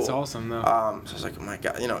pretty cool. That's awesome, though. So I was like, oh my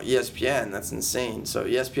God, ESPN, that's insane. So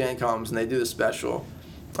ESPN comes and they do the special,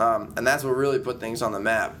 and that's what really put things on the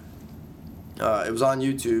map. It was on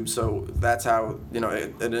YouTube, so that's how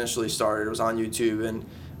it initially started. It was on YouTube, and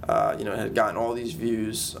it had gotten all these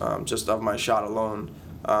views just of my shot alone.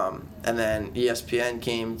 And then ESPN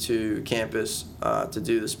came to campus to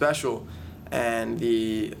do the special, and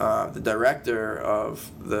the director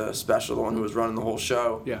of the special, the one who was running the whole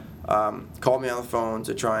show, called me on the phone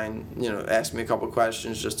to try and ask me a couple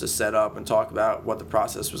questions just to set up and talk about what the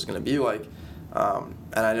process was going to be like. And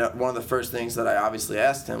I know one of the first things that I obviously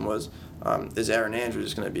asked him was, is Erin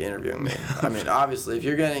Andrews going to be interviewing me? I mean, obviously, if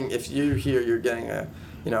you hear you're getting an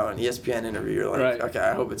ESPN interview, you're like, okay,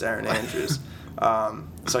 I hope it's Erin Andrews.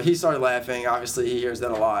 So he started laughing. Obviously, he hears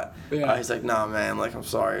that a lot. Yeah. He's like, "Nah, man. Like, I'm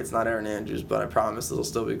sorry, it's not Erin Andrews, but I promise it'll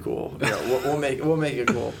still be cool. We'll make it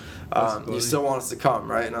cool. You still want us to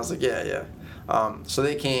come, right?" And I was like, "Yeah." So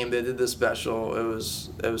they came. They did this special. It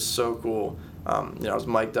was so cool. I was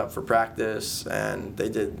mic'd up for practice, and they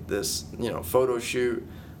did this photo shoot.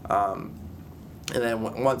 And then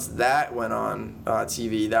once that went on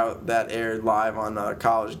TV, that aired live on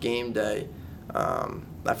College Game Day.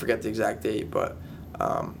 I forget the exact date, but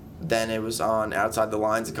then it was on Outside the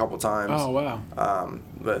Lines a couple times. Oh, wow.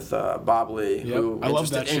 With Bob Lee, who, I love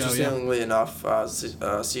that show, interestingly enough,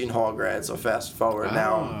 Seton Hall grad. So fast forward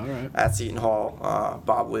now, at Seton Hall,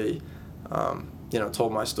 Bob Lee,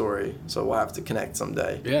 told my story. So we'll have to connect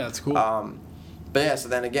someday. Yeah, that's cool. But yeah, so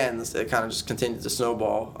then again, it kind of just continued to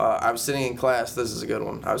snowball. I was sitting in class. This is a good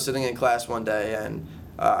one. I was sitting in class one day, and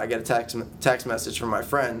I get a text message from my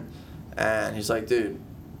friend, and he's like, "Dude,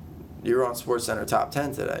 you were on SportsCenter top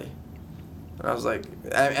 10 today." And I was like,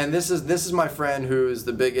 and this is my friend who is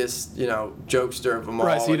the biggest, jokester of them all.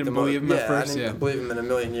 Right, so you didn't believe him at first? I didn't believe him in a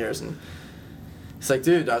million years. And it's like,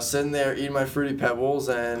 dude, I was sitting there eating my Fruity Pebbles,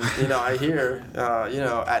 and, I hear,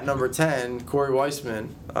 at number 10, Corey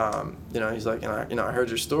Weissman, he's like, and I heard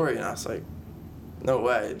your story, and I was like, no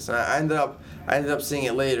way. So I ended up seeing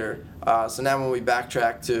it later. So now when we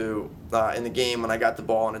backtrack to in the game when I got the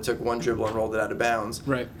ball and it took one dribble and rolled it out of bounds.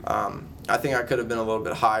 Right. I think I could have been a little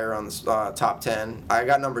bit higher on the top 10. I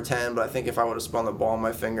got number 10, but I think if I would have spun the ball on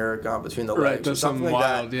my finger, gone between the legs, or something like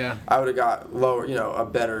wild, that, yeah. I would have got lower, a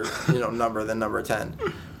better, number than number 10.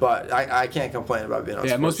 But I can't complain about being on.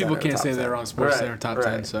 Yeah, most people can't say 10. they're on SportsCenter top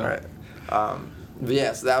 10. So. Right. But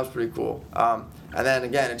yeah, so that was pretty cool. And then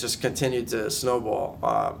again, it just continued to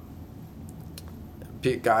snowball.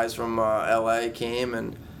 Guys from LA came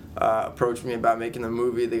and approached me about making the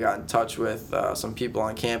movie. They got in touch with some people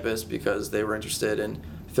on campus because they were interested in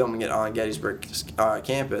filming it on Gettysburg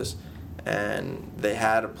campus, and they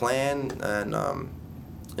had a plan. And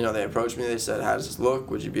they approached me. They said, "How does this look?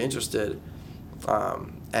 Would you be interested?"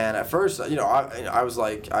 And at first, I was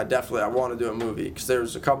like, I want to do a movie because there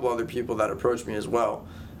was a couple other people that approached me as well.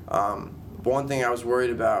 One thing I was worried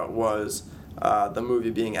about was the movie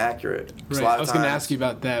being accurate. Right. I was going to ask you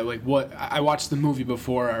about that. Like, I watched the movie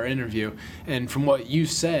before our interview, and from what you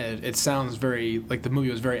said, it sounds the movie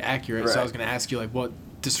was very accurate. Right. So I was going to ask you, what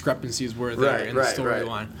discrepancies were there in the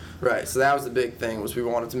storyline? Right. So that was the big thing, was we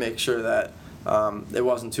wanted to make sure that it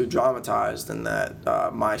wasn't too dramatized and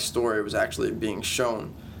that my story was actually being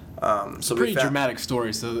shown. So pretty dramatic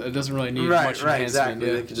story, so it doesn't really need much enhancement. Right, exactly.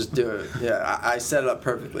 Yeah. They could just do it. Yeah, I set it up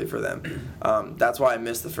perfectly for them. That's why I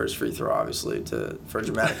missed the first free throw, obviously, for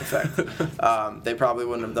dramatic effect. They probably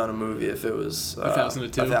wouldn't have done a movie if it was 1,000 to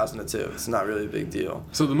 2. 1,000 to 2. It's not really a big deal.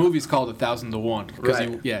 So the movie's called 1,000 to 1.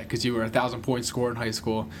 Right. Because you were 1,000 points scored in high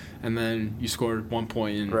school, and then you scored 1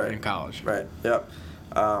 point in college. Right. Yep.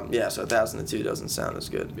 So 1,000 to 2 doesn't sound as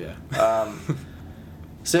good. Yeah.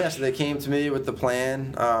 So they came to me with the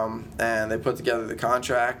plan, and they put together the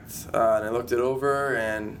contract, and I looked it over,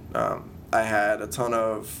 and I had a ton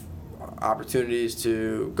of opportunities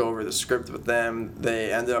to go over the script with them.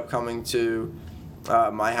 They ended up coming to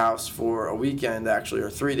my house for a weekend, actually,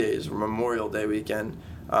 or 3 days, Memorial Day weekend,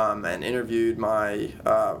 and interviewed my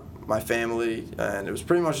family, and it was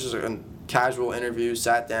pretty much just a casual interview.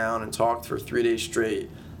 Sat down and talked for 3 days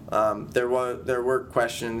straight. There were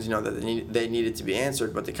questions, that they needed to be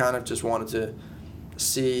answered, but they kind of just wanted to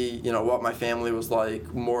see, what my family was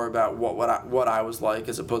like, more about what I was like,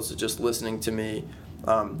 as opposed to just listening to me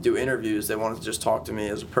do interviews. They wanted to just talk to me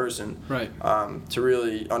as a person, right? To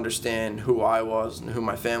really understand who I was and who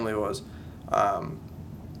my family was.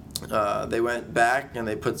 They went back and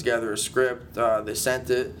they put together a script. They sent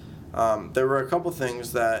it. There were a couple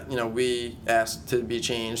things that we asked to be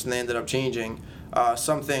changed, and they ended up changing.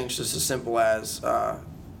 Some things just as simple as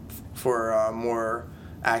for more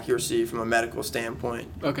accuracy from a medical standpoint.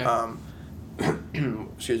 Okay.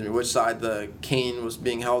 Excuse me, which side the cane was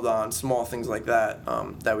being held on, small things like that,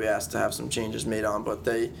 that we asked to have some changes made on. But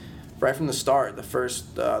they, right from the start, the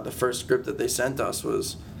first script that they sent us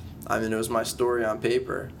was, it was my story on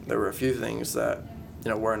paper. There were a few things that,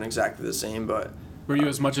 weren't exactly the same, but... Were you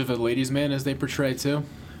as much of a ladies' man as they portray, too?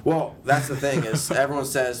 Well, that's the thing, is everyone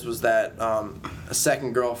says, was that a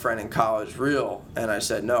second girlfriend in college real? And I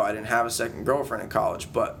said, no, I didn't have a second girlfriend in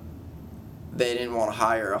college, but they didn't want to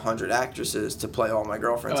hire 100 actresses to play all my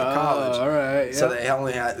girlfriends in college. All right. Yep. So they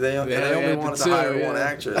only wanted to hire one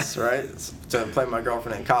actress, right, to play my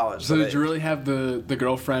girlfriend in college. So did you really have the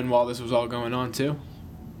girlfriend while this was all going on, too?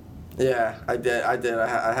 Yeah, I did.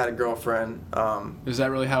 I had a girlfriend. Is that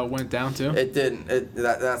really how it went down too? It didn't.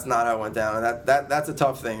 That's not how it went down. And that's a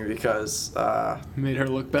tough thing because made her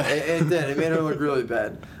look bad. It did. It made her look really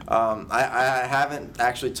bad. I haven't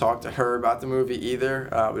actually talked to her about the movie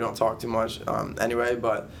either. We don't talk too much anyway,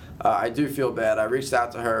 but I do feel bad. I reached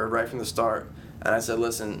out to her right from the start, and I said,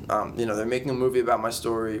 listen, they're making a movie about my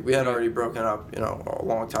story. We had already broken up, a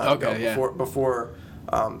long time ago. Yeah.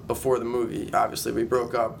 Before the movie, obviously, we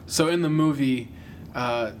broke up. So in the movie,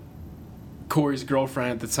 Corey's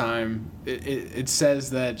girlfriend at the time, it says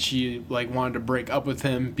that she wanted to break up with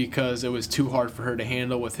him because it was too hard for her to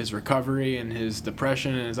handle with his recovery and his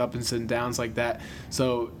depression and his ups and downs like that.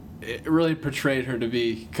 So it really portrayed her to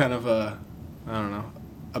be kind of a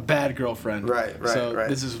bad girlfriend. Right. So right.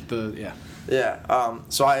 This is Yeah.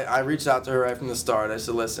 So I reached out to her right from the start. I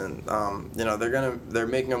said, listen, they're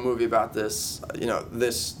making a movie about this.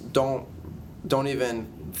 This don't even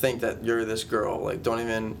think that you're this girl. Don't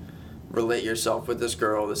even relate yourself with this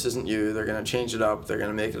girl. This isn't you. They're gonna change it up. They're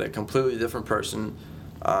gonna make it a completely different person.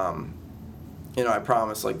 I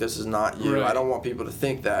promise. This is not you. Right. I don't want people to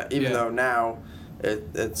think that. Even though now,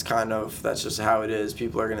 it's kind of, that's just how it is.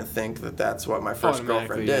 People are gonna think that that's what my first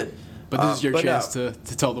girlfriend did. But this is your chance to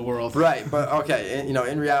tell the world. Right, but okay,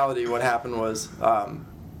 in reality, what happened was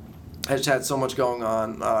I just had so much going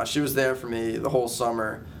on. She was there for me the whole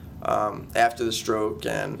summer after the stroke,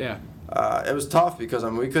 and it was tough because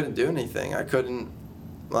we couldn't do anything. I couldn't.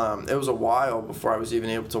 It was a while before I was even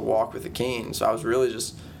able to walk with a cane, so I was really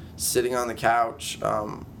just sitting on the couch,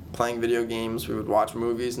 playing video games. We would watch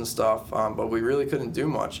movies and stuff, but we really couldn't do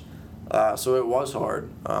much. So it was hard.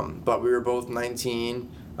 But we were both 19,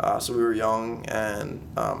 so we were young, and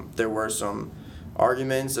there were some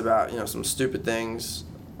arguments about some stupid things.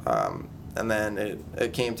 And then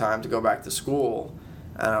it came time to go back to school,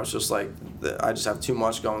 and I was just like, I just have too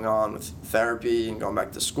much going on with therapy and going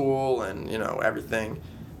back to school and everything.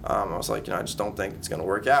 I was like, I just don't think it's going to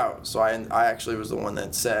work out. So I actually was the one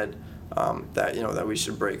that said that that we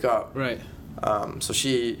should break up. Right. So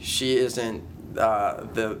she isn't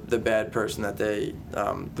the bad person that they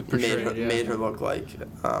made her look like.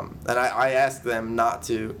 And I asked them not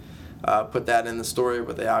to put that in the story,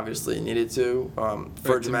 but they obviously needed to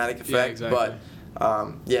for dramatic effect. Yeah, exactly.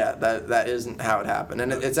 But that isn't how it happened.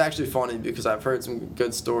 And it's actually funny because I've heard some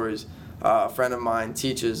good stories. A friend of mine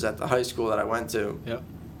teaches at the high school that I went to. Yep.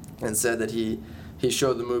 And said that he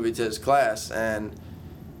showed the movie to his class, and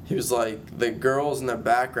he was like, the girls in the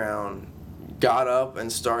background got up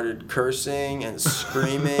and started cursing and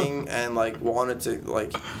screaming and wanted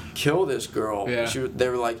to kill this girl. Yeah. They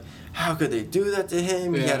were like, how could they do that to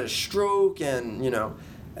him? He had a stroke and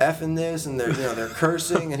effing this, and they're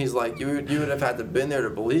cursing, and he's like, you would have had to been there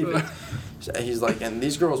to believe it. He's like, and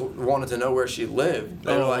these girls wanted to know where she lived.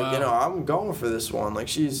 They were like, wow. I'm going for this one.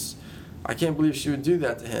 I can't believe she would do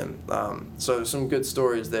that to him. So there's some good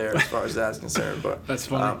stories there as far as that's concerned. But that's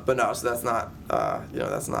funny. But no, so that's not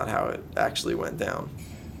that's not how it actually went down.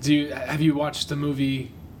 Have you watched the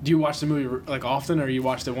movie? Do you watch the movie often, or you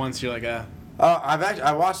watched it once? You're like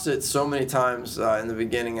I watched it so many times in the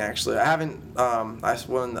beginning. Actually, I haven't. I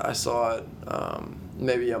saw it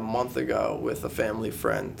maybe a month ago with a family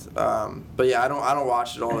friend. But yeah, I don't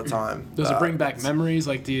watch it all the time. Does it bring back memories?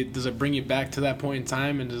 Does it bring you back to that point in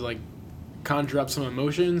time, and does conjure up some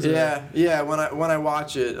emotions? Yeah. When I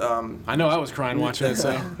watch it, I know I was crying watching it,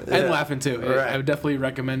 and laughing too. Right. I would definitely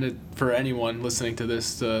recommend it for anyone listening to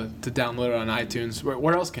this to download it on iTunes.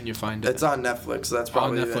 Where else can you find it? It's on Netflix. So that's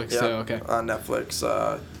probably on Netflix too. Okay. On Netflix,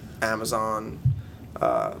 Amazon,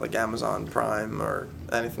 Amazon Prime or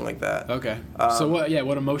anything like that. Okay. So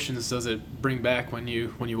what emotions does it bring back when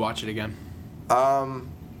you watch it again?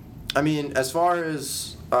 I mean, as far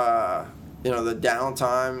as the down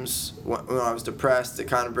times when I was depressed, it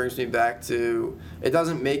kind of brings me back to. It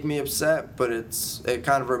doesn't make me upset, but it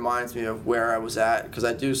kind of reminds me of where I was at, because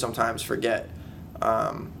I do sometimes forget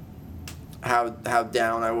how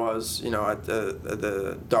down I was, at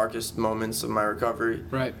the darkest moments of my recovery.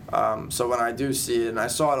 Right. So when I do see it, and I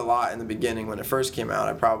saw it a lot in the beginning when it first came out,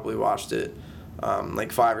 I probably watched it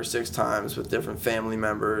 5 or 6 times with different family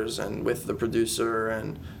members and with the producer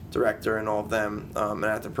and director and all of them, and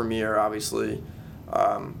at the premiere, obviously.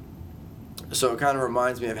 So it kind of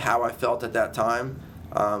reminds me of how I felt at that time.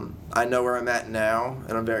 I know where I'm at now,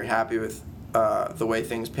 and I'm very happy with the way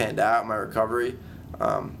things panned out, my recovery,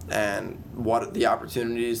 and what the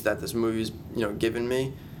opportunities that this movie's given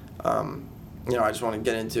me. I just want to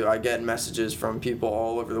get into. I get messages from people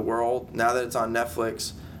all over the world. Now that it's on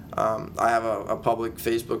Netflix, I have a public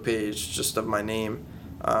Facebook page just of my name.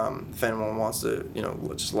 If anyone wants to,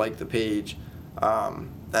 just like the page,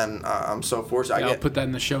 and I'm so fortunate. I'll put that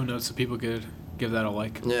in the show notes so people could give that a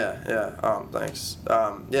like. Yeah. Thanks.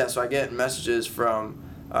 So I get messages from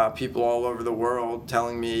people all over the world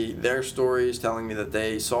telling me their stories, telling me that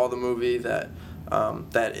they saw the movie, that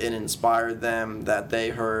it inspired them, that they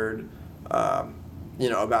heard,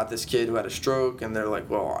 about this kid who had a stroke, and they're like,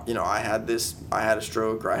 well, I had a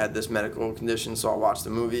stroke, or I had this medical condition, so I'll watch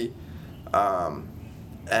the movie.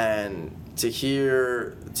 And to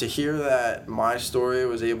hear that my story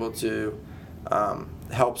was able to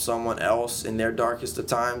help someone else in their darkest of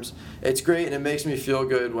times, it's great, and it makes me feel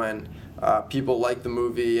good when people like the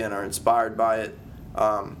movie and are inspired by it.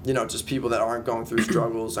 Just people that aren't going through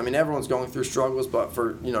struggles. I mean, everyone's going through struggles, but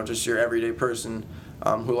for just your everyday person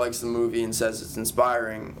who likes the movie and says it's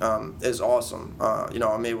inspiring is awesome.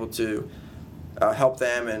 I'm able to help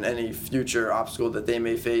them in any future obstacle that they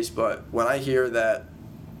may face. But when I hear that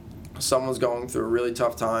someone's going through a really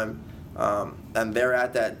tough time, and they're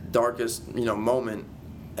at that darkest moment,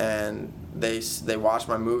 and they watch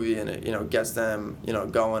my movie, and it gets them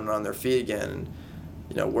going on their feet again,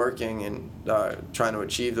 working and trying to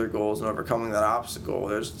achieve their goals and overcoming that obstacle.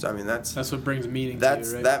 That's what brings meaning to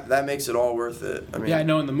you, right? That makes it all worth it. I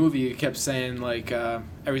know in the movie you kept saying like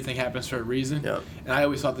everything happens for a reason. Yep. And I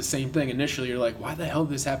always thought the same thing initially. You're like, why the hell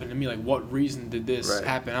did this happen to me? Like, what reason did this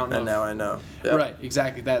happen? I don't know. And now I know. Yep. Right,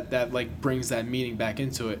 exactly. That like brings that meaning back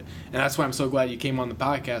into it, and that's why I'm so glad you came on the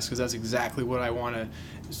podcast, because that's exactly what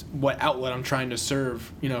what outlet I'm trying to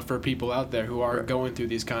serve. For people out there who are going through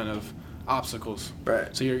these kind of obstacles.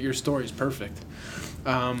 Right. So your story is perfect.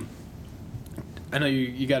 I know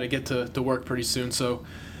you got to get to work pretty soon. So,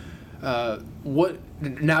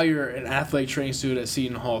 now you're an athletic training student at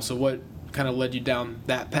Seton Hall. So what kind of led you down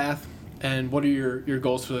that path, and what are your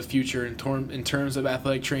goals for the future in terms of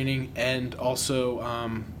athletic training and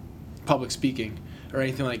also public speaking or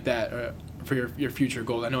anything like that? For your future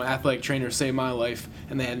goals. I know athletic trainers saved my life,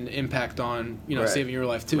 and they had an impact on saving your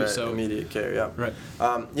life too. Right. So immediate care, yeah. Right.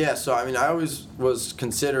 So I always was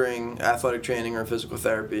considering athletic training or physical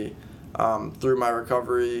therapy. Through my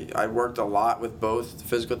recovery, I worked a lot with both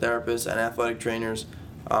physical therapists and athletic trainers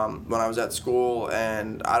when I was at school,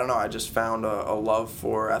 and I don't know, I just found a love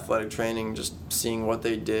for athletic training, just seeing what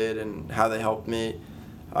they did and how they helped me.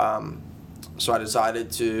 So I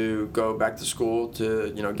decided to go back to school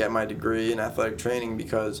to get my degree in athletic training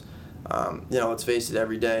because let's face it,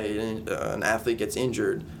 every day an athlete gets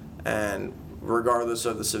injured, and regardless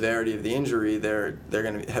of the severity of the injury, they're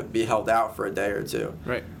going to be held out for a day or two.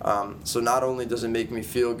 Right. So not only does it make me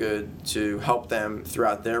feel good to help them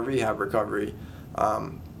throughout their rehab recovery,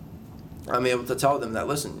 I'm able to tell them that,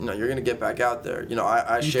 listen, you're going to get back out there.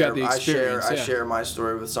 I share my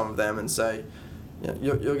story with some of them and say,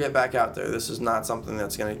 you'll get back out there. This is not something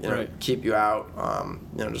that's going to keep you out.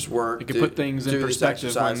 Just work. You can put things in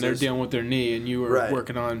perspective when they're dealing with their knee and you were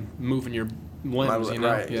working on moving your limbs.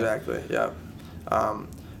 Right. Exactly. Yeah.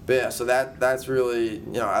 So that's really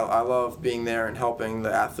I love being there and helping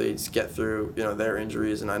the athletes get through their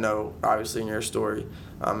injuries. And I know obviously in your story,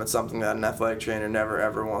 it's something that an athletic trainer never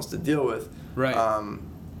ever wants to deal with. Right.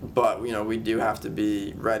 But we do have to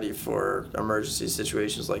be ready for emergency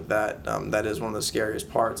situations like that. That is one of the scariest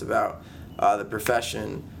parts about the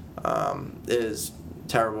profession, is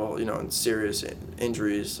terrible, and serious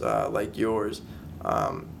injuries like yours.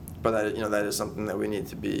 But that is something that we need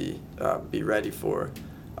to be ready for.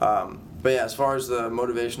 As far as the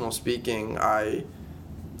motivational speaking, I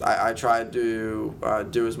tried to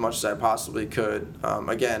do as much as I possibly could.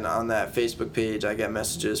 Again, on that Facebook page, I get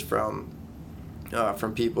messages from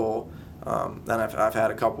people, and I've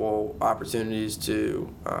had a couple opportunities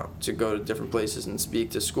to go to different places and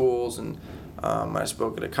speak to schools, and I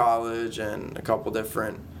spoke at a college and a couple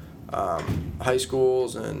different high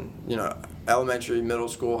schools, and elementary, middle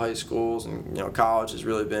school, high schools, and college has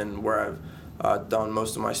really been where I've done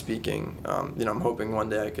most of my speaking. I'm hoping one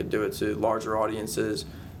day I could do it to larger audiences,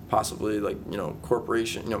 possibly like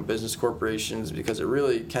business corporations, because it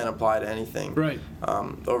really can apply to anything. Right.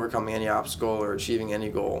 Overcoming any obstacle or achieving any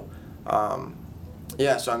goal. So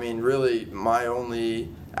really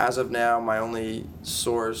as of now, my only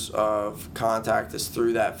source of contact is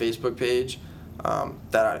through that Facebook page.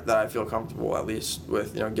 That I feel comfortable at least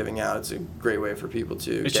with giving out. It's a great way for people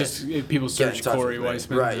to if people search Corey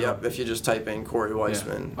Weissman. Right. Yep. If you just type in Corey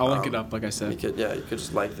Weissman, I'll link it up like I said. You could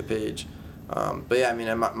just like the page.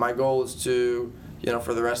 My goal is to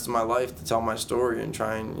for the rest of my life to tell my story and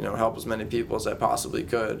try and help as many people as I possibly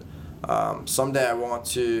could. Someday I want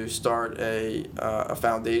to start a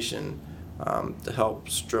foundation to help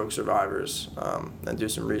stroke survivors and do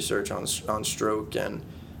some research on stroke. And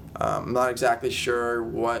I'm not exactly sure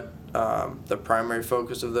what the primary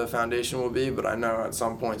focus of the foundation will be, but I know at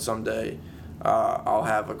some point someday I'll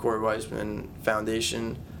have a Corey Weissman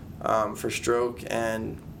Foundation for stroke,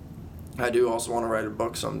 and I do also want to write a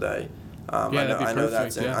book someday. I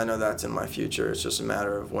know that's in my future. It's just a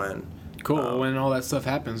matter of when. Cool. When all that stuff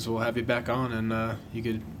happens, we'll have you back on, and you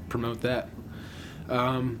could promote that.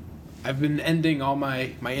 I've been ending all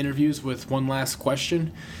my interviews with one last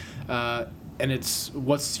question, and it's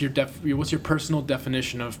what's your personal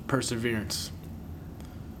definition of perseverance?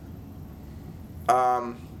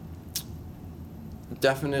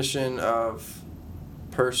 Definition of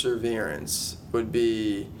perseverance would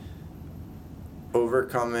be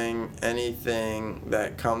overcoming anything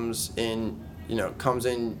that comes in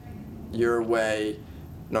your way,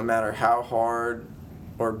 no matter how hard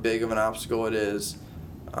or big of an obstacle it is,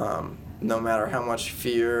 no matter how much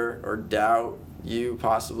fear or doubt you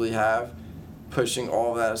possibly have, pushing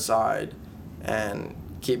all of that aside and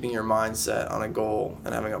keeping your mindset on a goal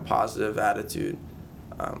and having a positive attitude,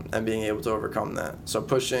 and being able to overcome that. So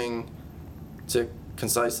pushing to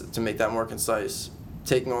make that more concise,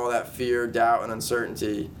 taking all that fear, doubt, and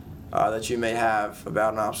uncertainty that you may have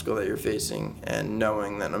about an obstacle that you're facing, and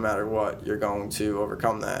knowing that no matter what, you're going to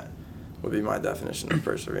overcome that, would be my definition of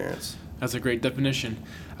perseverance. That's a great definition.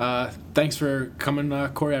 Thanks for coming,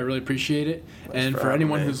 Corey. I really appreciate it. And for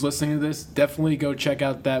anyone who's listening to this, definitely go check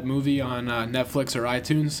out that movie on Netflix or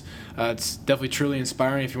iTunes. It's definitely truly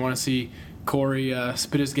inspiring if you want to see Corey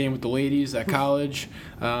spit his game with the ladies at college.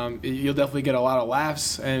 You'll definitely get a lot of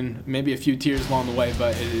laughs and maybe a few tears along the way,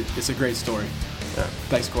 but it's a great story. Yeah.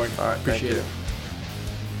 Thanks, Corey. All right, appreciate it.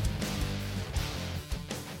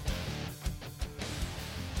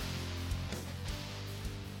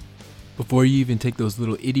 Before you even take those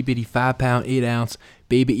little itty-bitty 5-pound, 8-ounce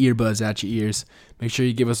baby earbuds out your ears, make sure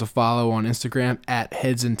you give us a follow on Instagram at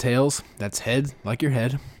Heads and Tails. That's head, like your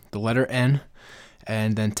head, the letter N,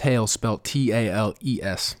 and then tails spelled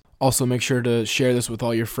Tales. Also, make sure to share this with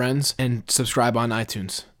all your friends and subscribe on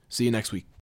iTunes. See you next week.